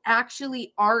those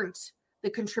actually aren't the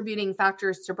contributing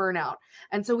factors to burnout.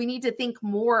 And so we need to think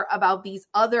more about these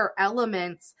other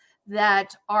elements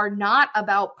that are not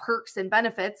about perks and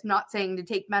benefits. I'm not saying to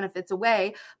take benefits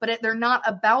away, but they're not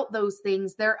about those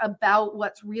things. They're about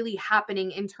what's really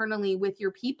happening internally with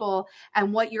your people,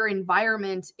 and what your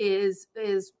environment is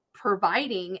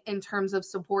providing in terms of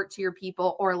support to your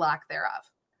people, or lack thereof.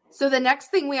 So the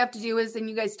next thing we have to do is, and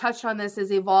you guys touched on this,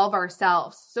 is evolve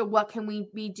ourselves. So what can we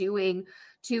be doing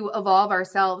to evolve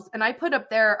ourselves? And I put up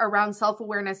there around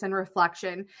self-awareness and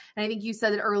reflection. And I think you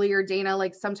said it earlier, Dana,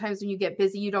 like sometimes when you get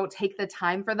busy, you don't take the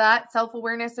time for that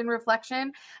self-awareness and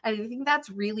reflection. And I think that's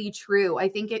really true. I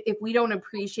think if we don't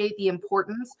appreciate the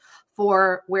importance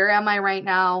for where am I right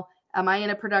now? Am I in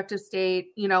a productive state?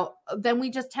 Then we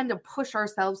just tend to push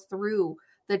ourselves through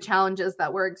the challenges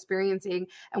that we're experiencing,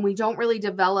 and we don't really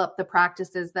develop the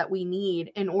practices that we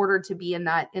need in order to be in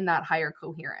that higher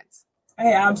coherence.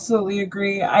 I absolutely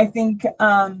agree. I think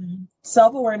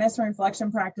self-awareness and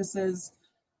reflection practices,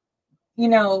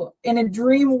 in a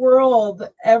dream world,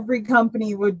 every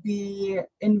company would be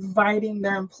inviting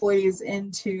their employees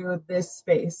into this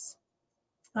space.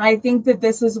 I think that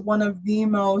this is one of the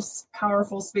most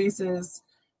powerful spaces,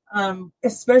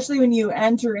 especially when you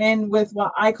enter in with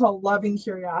what I call loving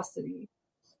curiosity.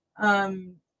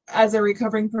 As a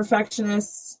recovering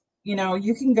perfectionist,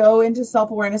 you can go into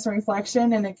self-awareness and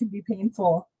reflection, and it can be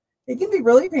painful. It can be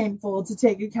really painful to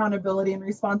take accountability and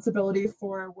responsibility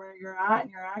for where you're at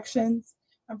and your actions.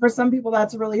 And for some people,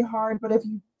 that's really hard. But if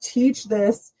you teach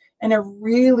this in a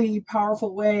really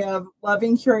powerful way of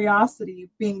loving curiosity,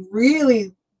 being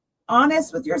really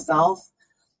honest with yourself,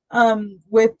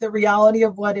 with the reality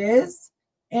of what is,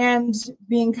 and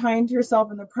being kind to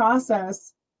yourself in the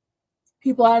process,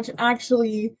 people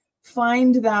actually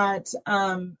find that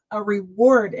a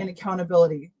reward in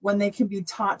accountability when they can be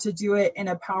taught to do it in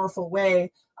a powerful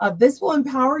way. This will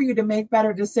empower you to make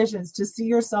better decisions, to see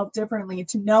yourself differently,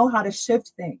 to know how to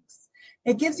shift things.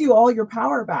 It gives you all your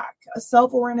power back.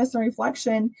 Self-awareness and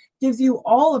reflection gives you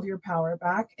all of your power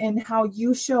back in how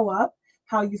you show up,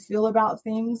 how you feel about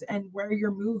things, and where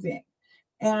you're moving.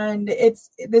 And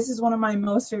this is one of my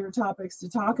most favorite topics to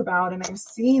talk about. And I've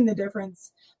seen the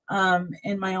difference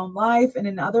in my own life and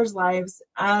in others' lives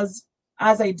as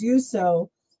I do so.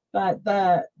 But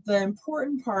the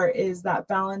important part is that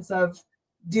balance of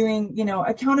doing,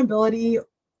 accountability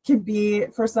can be,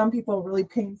 for some people, really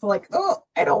painful. Like, oh,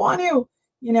 I don't want to.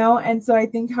 And so I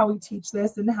think how we teach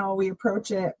this and how we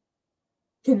approach it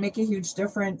can make a huge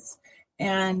difference,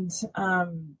 and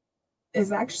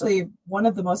is actually one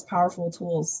of the most powerful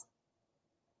tools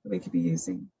that we could be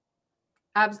using.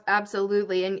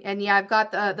 Absolutely. And yeah, I've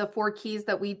got the four keys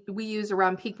that we use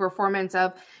around peak performance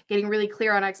of getting really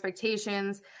clear on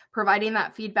expectations, providing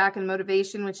that feedback and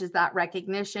motivation, which is that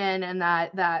recognition and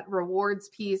that rewards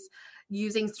piece,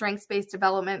 using strengths-based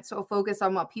development, so focus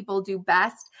on what people do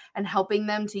best and helping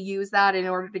them to use that in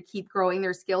order to keep growing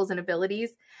their skills and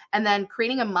abilities, and then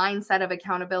creating a mindset of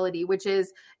accountability, which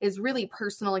is really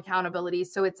personal accountability.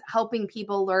 So it's helping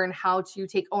people learn how to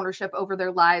take ownership over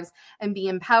their lives and be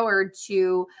empowered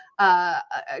to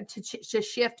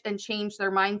shift and change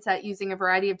their mindset using a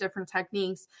variety of different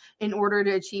techniques in order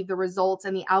to achieve the results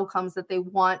and the outcomes that they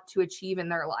want to achieve in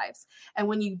their lives. And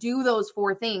when you do those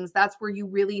four things, that's where you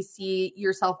really see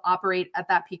yourself operate at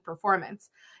that peak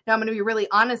performance. Now, I'm going to be really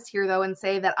honest here, though, and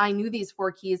say that I knew these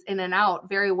four keys in and out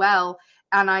very well,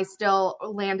 and I still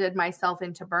landed myself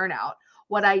into burnout.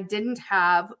 What I didn't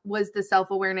have was the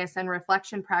self-awareness and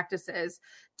reflection practices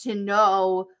to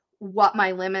know what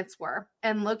my limits were.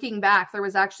 And looking back, there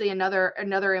was actually another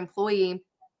employee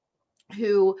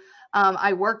who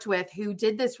I worked with who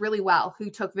did this really well,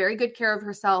 who took very good care of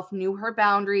herself, knew her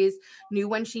boundaries, knew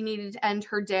when she needed to end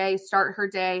her day, start her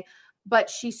day.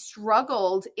 But she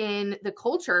struggled in the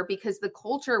culture because the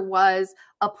culture was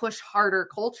a push harder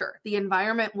culture. The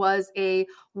environment was a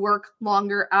work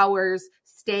longer hours,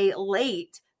 stay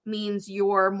late means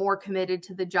you're more committed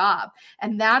to the job.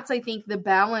 And that's, I think, the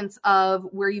balance of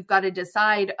where you've got to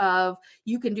decide of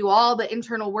you can do all the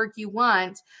internal work you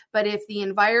want, but if the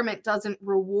environment doesn't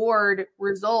reward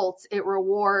results, it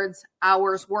rewards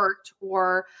hours worked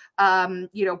or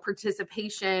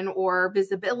participation or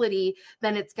visibility,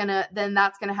 then that's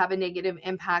gonna have a negative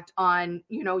impact on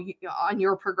on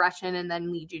your progression and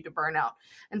then lead you to burnout.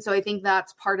 And so I think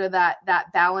that's part of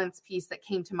that balance piece that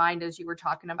came to mind as you were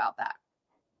talking about that.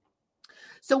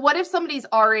 So what if somebody's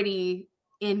already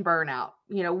in burnout?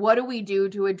 What do we do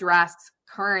to address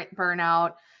current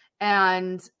burnout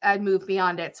and move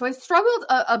beyond it? So I struggled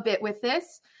a bit with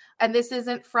this, and this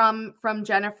isn't from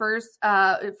Jennifer's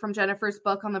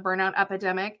book on the burnout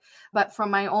epidemic, but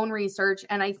from my own research.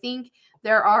 And I think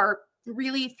there are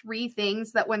really three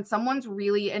things that when someone's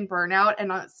really in burnout,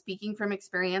 and I'm speaking from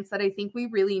experience, that I think we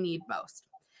really need most.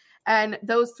 And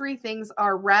those three things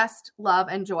are rest, love,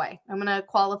 and joy. I'm going to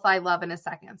qualify love in a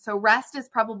second. So rest is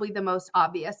probably the most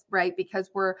obvious, right?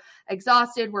 Because we're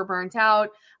exhausted, we're burnt out.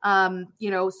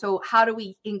 So how do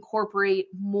we incorporate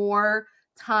more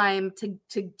time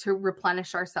to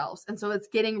replenish ourselves? And so it's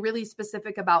getting really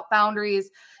specific about boundaries.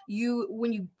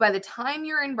 By the time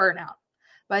you're in burnout,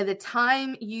 by the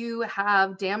time you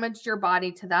have damaged your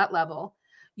body to that level,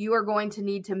 you are going to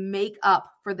need to make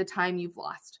up for the time you've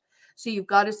lost. So you've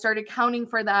got to start accounting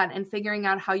for that and figuring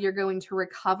out how you're going to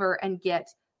recover and get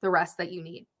the rest that you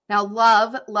need. Now,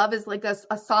 love is like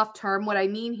a soft term. What I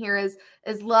mean here is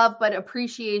love, but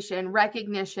appreciation,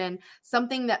 recognition,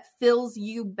 something that fills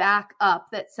you back up,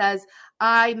 that says,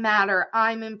 I matter,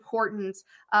 I'm important,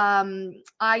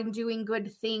 I'm doing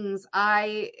good things,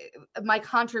 my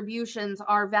contributions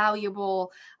are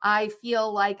valuable, I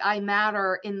feel like I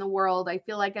matter in the world, I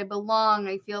feel like I belong,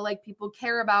 I feel like people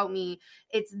care about me.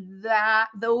 It's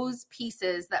those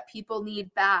pieces that people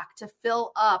need back to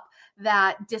fill up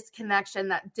that disconnection,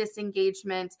 that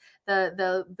disengagement,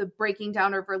 the breaking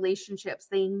down of relationships.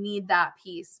 They need that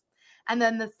piece. And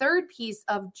then the third piece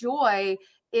of joy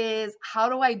is, how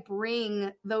do I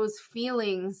bring those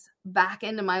feelings back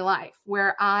into my life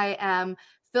where I am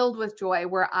filled with joy,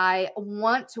 where I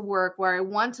want to work, where I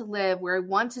want to live, where I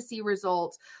want to see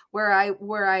results, where I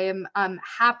am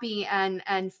happy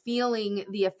and feeling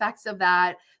the effects of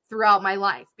that throughout my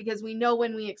life. Because we know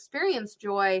when we experience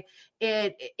joy,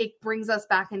 it brings us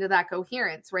back into that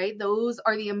coherence, right? Those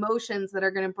are the emotions that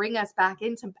are going to bring us back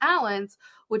into balance,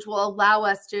 which will allow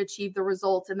us to achieve the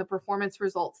results and the performance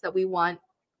results that we want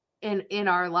in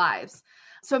our lives.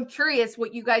 So I'm curious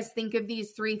what you guys think of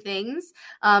these three things.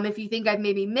 If you think I've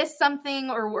maybe missed something,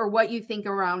 or what you think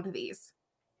around these.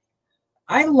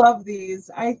 I love these.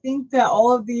 I think that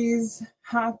all of these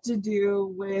have to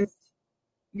do with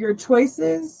your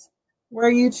choices, where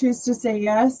you choose to say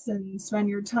yes and spend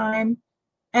your time.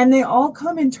 And they all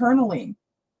come internally.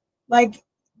 Like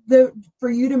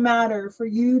for you to matter,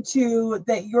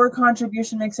 that your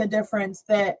contribution makes a difference,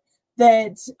 that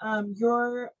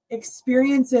your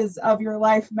experiences of your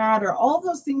life matter. All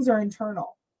those things are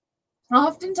internal.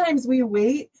 Oftentimes we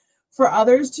wait for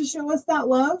others to show us that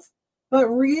love, But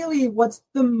really, what's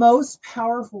the most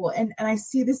powerful, and I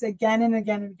see this again and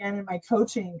again and again in my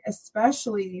coaching,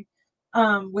 especially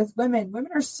with women.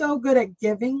 Women are so good at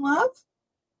giving love,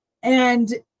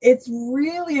 and it's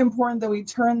really important that we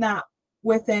turn that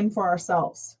within for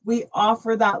ourselves. We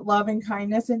offer that love and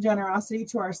kindness and generosity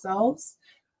to ourselves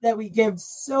that we give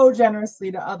so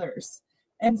generously to others.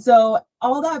 And so,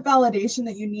 all that validation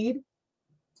that you need,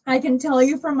 I can tell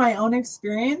you from my own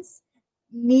experience,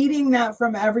 needing that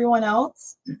from everyone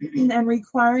else and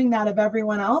requiring that of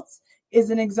everyone else is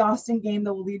an exhausting game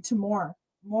that will lead to more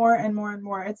and more and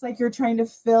more. It's like you're trying to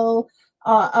fill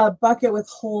a bucket with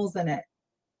holes in it.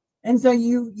 And so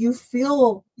you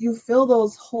fill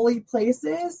those holy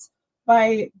places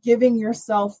by giving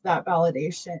yourself that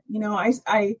validation.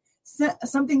 I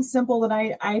something simple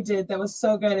that I did that was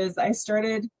so good is I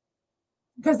started,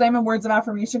 because I'm a words of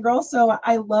affirmation girl, so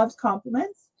I loved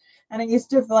compliments, and I used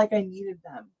to feel like I needed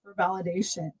them for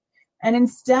validation. And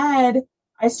instead,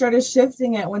 I started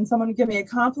shifting it. When someone would give me a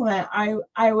compliment,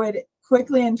 I would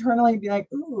quickly internally be like,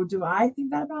 "Ooh, do I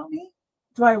think that about me?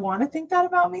 Do I want to think that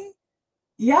about me?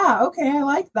 Yeah, okay, I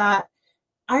like that.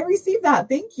 I received that.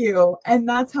 Thank you." And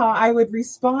that's how I would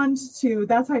respond to,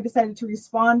 that's how I decided to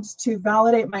respond to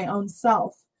validate my own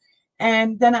self.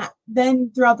 And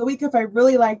then throughout the week, if I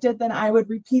really liked it, then I would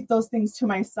repeat those things to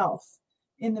myself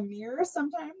in the mirror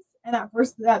sometimes. And at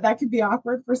first that could be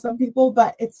awkward for some people,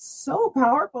 but it's so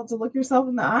powerful to look yourself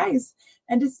in the eyes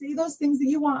and to say those things that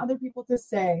you want other people to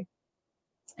say.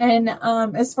 And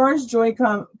as far as joy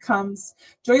comes,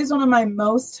 joy is one of my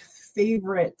most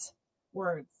favorite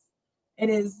words. It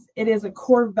is a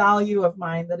core value of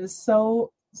mine that is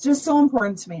just so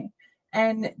important to me.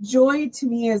 And joy to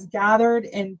me is gathered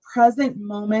in present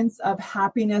moments of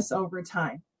happiness over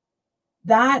time.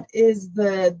 That is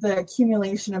the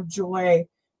accumulation of joy.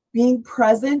 Being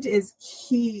present is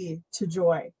key to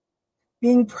joy.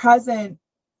 Being present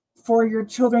for your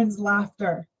children's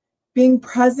laughter, being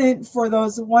present for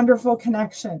those wonderful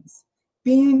connections,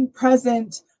 being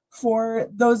present for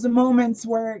those moments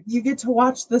where you get to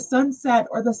watch the sunset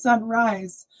or the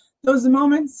sunrise. Those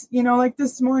moments, like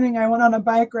this morning, I went on a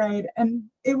bike ride and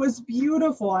it was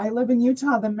beautiful. I live in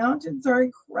Utah. The mountains are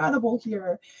incredible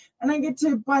here. And I get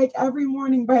to bike every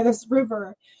morning by this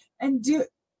river and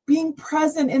being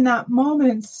present in that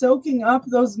moment, soaking up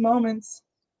those moments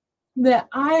that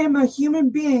I am a human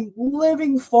being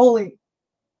living fully.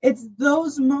 It's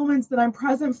those moments that I'm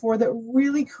present for that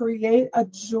really create a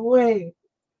joy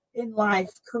in life,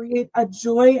 create a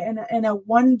joy and a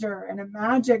wonder and a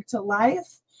magic to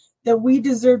life that we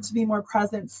deserve to be more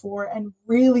present for and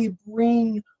really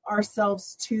bring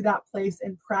ourselves to that place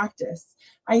in practice.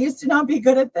 I used to not be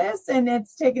good at this, and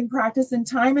it's taken practice and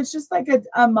time. It's just like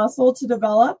a muscle to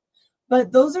develop.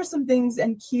 But those are some things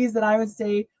and keys that I would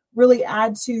say really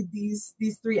add to these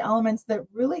three elements that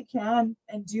really can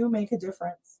and do make a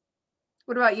difference.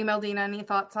 What about you, Meldina? Any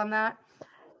thoughts on that?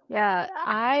 Yeah,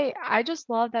 I just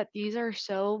love that these are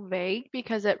so vague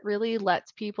because it really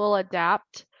lets people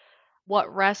adapt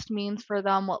what rest means for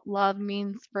them, what love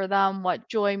means for them, what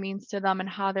joy means to them, and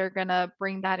how they're gonna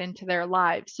bring that into their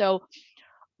lives. So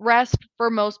rest for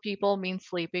most people means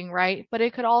sleeping, right? But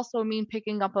it could also mean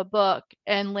picking up a book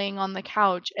and laying on the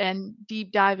couch and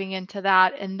deep diving into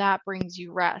that, and that brings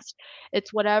you rest.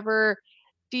 It's whatever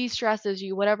de-stresses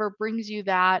you, whatever brings you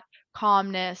that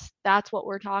calmness. That's what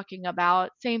we're talking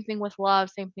about. Same thing with love,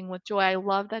 same thing with joy. I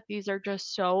love that these are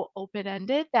just so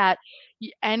open-ended that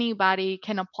anybody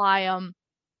can apply them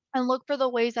and look for the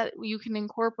ways that you can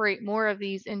incorporate more of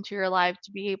these into your life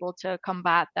to be able to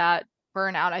combat that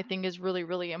burnout. I think is really,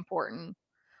 really important.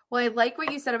 Well, I like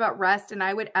what you said about rest, and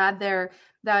I would add there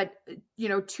that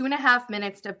 2.5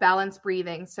 minutes of balanced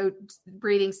breathing. So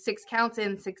breathing 6 counts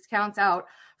in, 6 counts out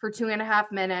for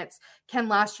 2.5 minutes can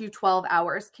last you 12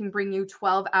 hours, can bring you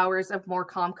 12 hours of more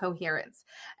calm coherence.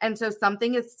 And so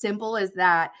something as simple as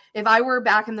that, if I were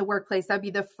back in the workplace, that'd be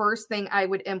the first thing I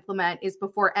would implement is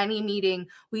before any meeting,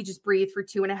 we just breathe for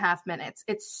 2.5 minutes.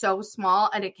 It's so small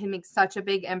and it can make such a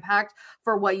big impact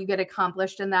for what you get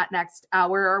accomplished in that next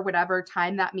hour or whatever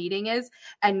time that meeting is,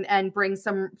 and bring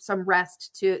some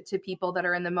rest to people that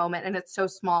are in the moment. And it's so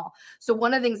small. So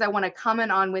one of the things I want to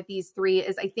comment on with these three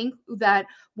is I think that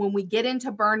when we get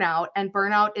into burnout, and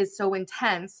burnout is so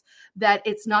intense that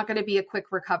it's not going to be a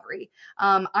quick recovery.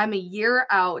 I'm a year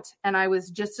out and I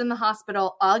was just in the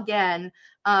hospital again,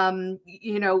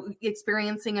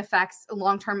 experiencing the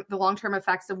long-term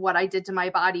effects of what I did to my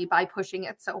body by pushing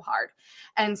it so hard.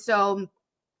 And so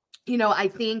I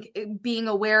think being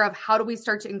aware of how do we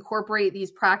start to incorporate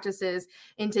these practices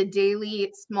into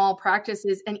daily small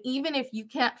practices. And even if you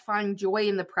can't find joy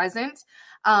in the present,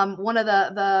 one of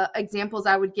the examples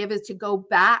I would give is to go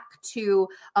back to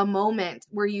a moment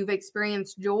where you've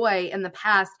experienced joy in the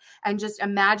past and just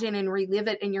imagine and relive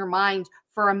it in your mind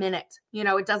for a minute.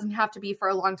 It doesn't have to be for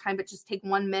a long time, but just take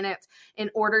 1 minute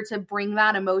in order to bring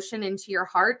that emotion into your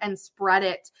heart and spread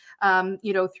it,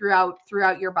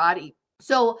 throughout your body.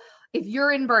 So if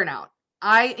you're in burnout,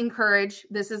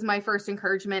 this is my first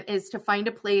encouragement, is to find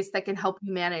a place that can help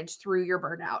you manage through your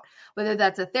burnout, whether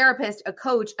that's a therapist, a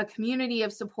coach, a community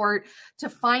of support, to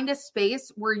find a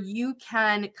space where you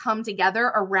can come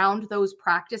together around those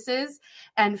practices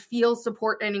and feel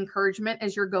support and encouragement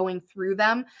as you're going through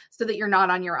them so that you're not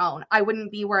on your own. I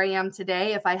wouldn't be where I am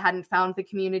today if I hadn't found the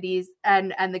communities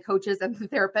and the coaches and the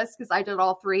therapists, because I did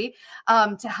all three,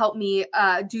 to help me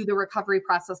do the recovery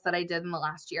process that I did in the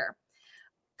last year.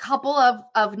 Couple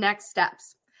of next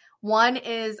steps. One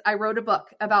is I wrote a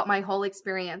book about my whole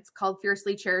experience called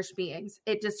Fiercely Cherished Beings.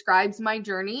 It describes my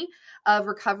journey of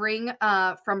recovering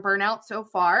from burnout so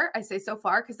far. I say so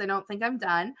far because I don't think I'm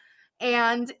done.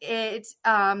 And it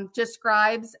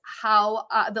describes how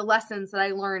the lessons that I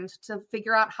learned to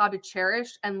figure out how to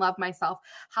cherish and love myself,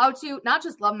 how to not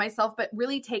just love myself, but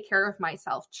really take care of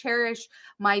myself, cherish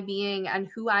my being and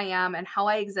who I am and how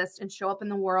I exist and show up in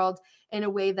the world in a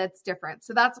way that's different.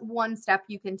 So that's one step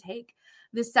you can take.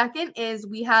 The second is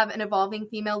we have an Evolving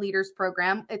Female Leaders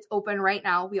program. It's open right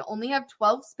now. We only have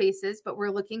 12 spaces, but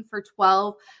we're looking for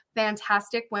 12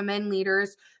 fantastic women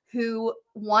leaders who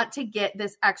want to get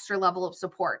this extra level of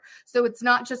support. So it's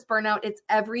not just burnout, it's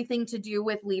everything to do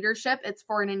with leadership. It's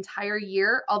for an entire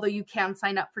year, although you can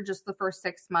sign up for just the first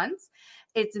 6 months.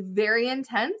 It's very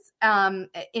intense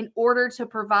in order to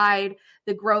provide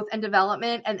the growth and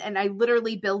development. And I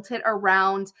literally built it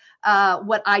around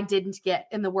what I didn't get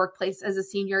in the workplace as a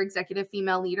senior executive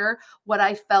female leader, what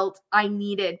I felt I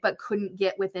needed but couldn't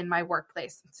get within my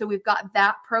workplace. So we've got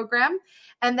that program.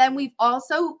 And then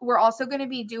we're also going to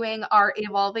be doing our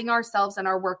Evolving Ourselves in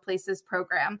Our Workplaces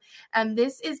program. And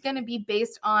this is going to be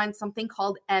based on something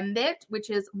called MBIT, which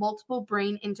is multiple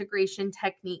brain integration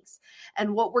techniques.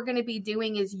 And what we're going to be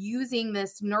doing is using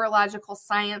this neurological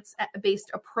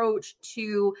science-based approach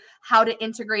to how to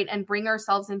integrate and bring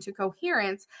ourselves into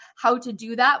coherence, how to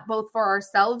do that both for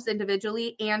ourselves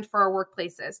individually and for our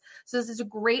workplaces. So this is a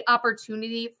great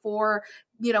opportunity for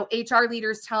HR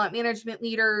leaders, talent management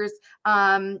leaders,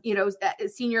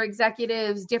 senior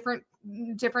executives, different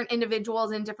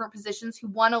individuals in different positions who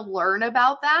want to learn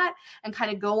about that and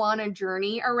kind of go on a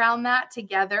journey around that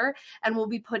together. And we'll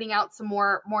be putting out some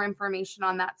more information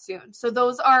on that soon. So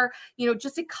those are,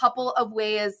 just a couple of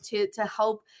ways to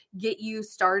help get you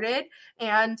started.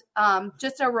 And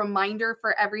just a reminder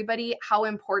for everybody how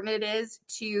important it is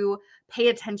to pay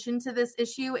attention to this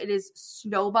issue. It is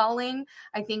snowballing.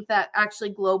 I think that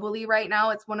actually globally right now,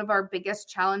 it's one of our biggest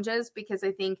challenges because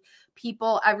I think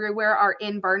people everywhere are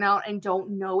in burnout and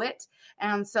don't know it.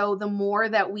 And so the more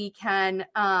that we can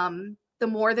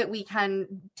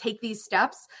take these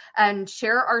steps and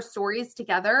share our stories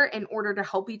together in order to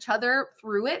help each other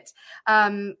through it,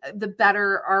 the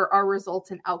better our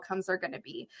results and outcomes are going to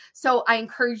be. So I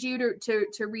encourage you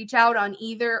to reach out on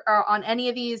either or on any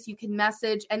of these. You can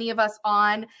message any of us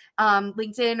on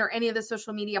LinkedIn or any of the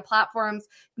social media platforms.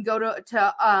 You can go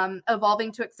to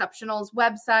Evolving to Exceptional's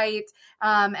website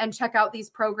and check out these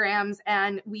programs.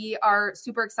 And we are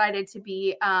super excited to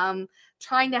be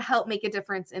trying to help make a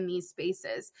difference in these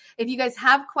spaces. If you guys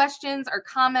have questions or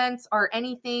comments or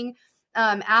anything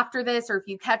after this, or if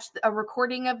you catch a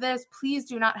recording of this, please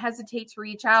do not hesitate to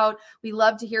reach out. We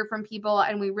love to hear from people,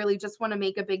 and we really just want to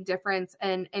make a big difference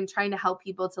in trying to help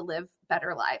people to live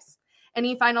better lives.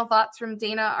 Any final thoughts from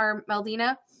Dana or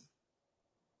Meldina?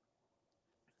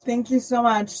 Thank you so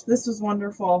much. This was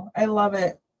wonderful. I love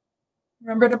it.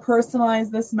 Remember to personalize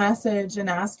this message and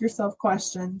ask yourself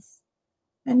questions.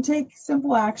 And take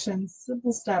simple actions,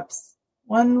 simple steps,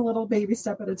 one little baby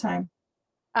step at a time.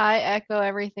 I echo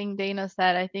everything Dana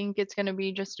said. I think it's going to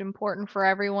be just important for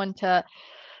everyone to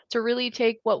really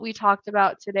take what we talked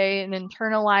about today and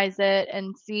internalize it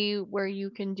and see where you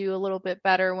can do a little bit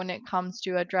better when it comes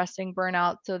to addressing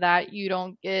burnout so that you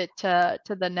don't get to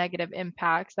the negative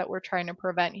impacts that we're trying to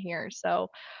prevent here. So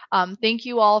thank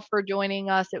you all for joining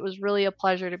us. It was really a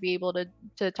pleasure to be able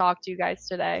to talk to you guys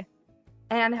today.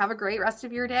 And have a great rest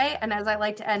of your day. And as I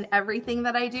like to end everything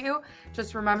that I do,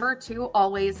 just remember to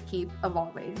always keep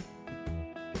evolving.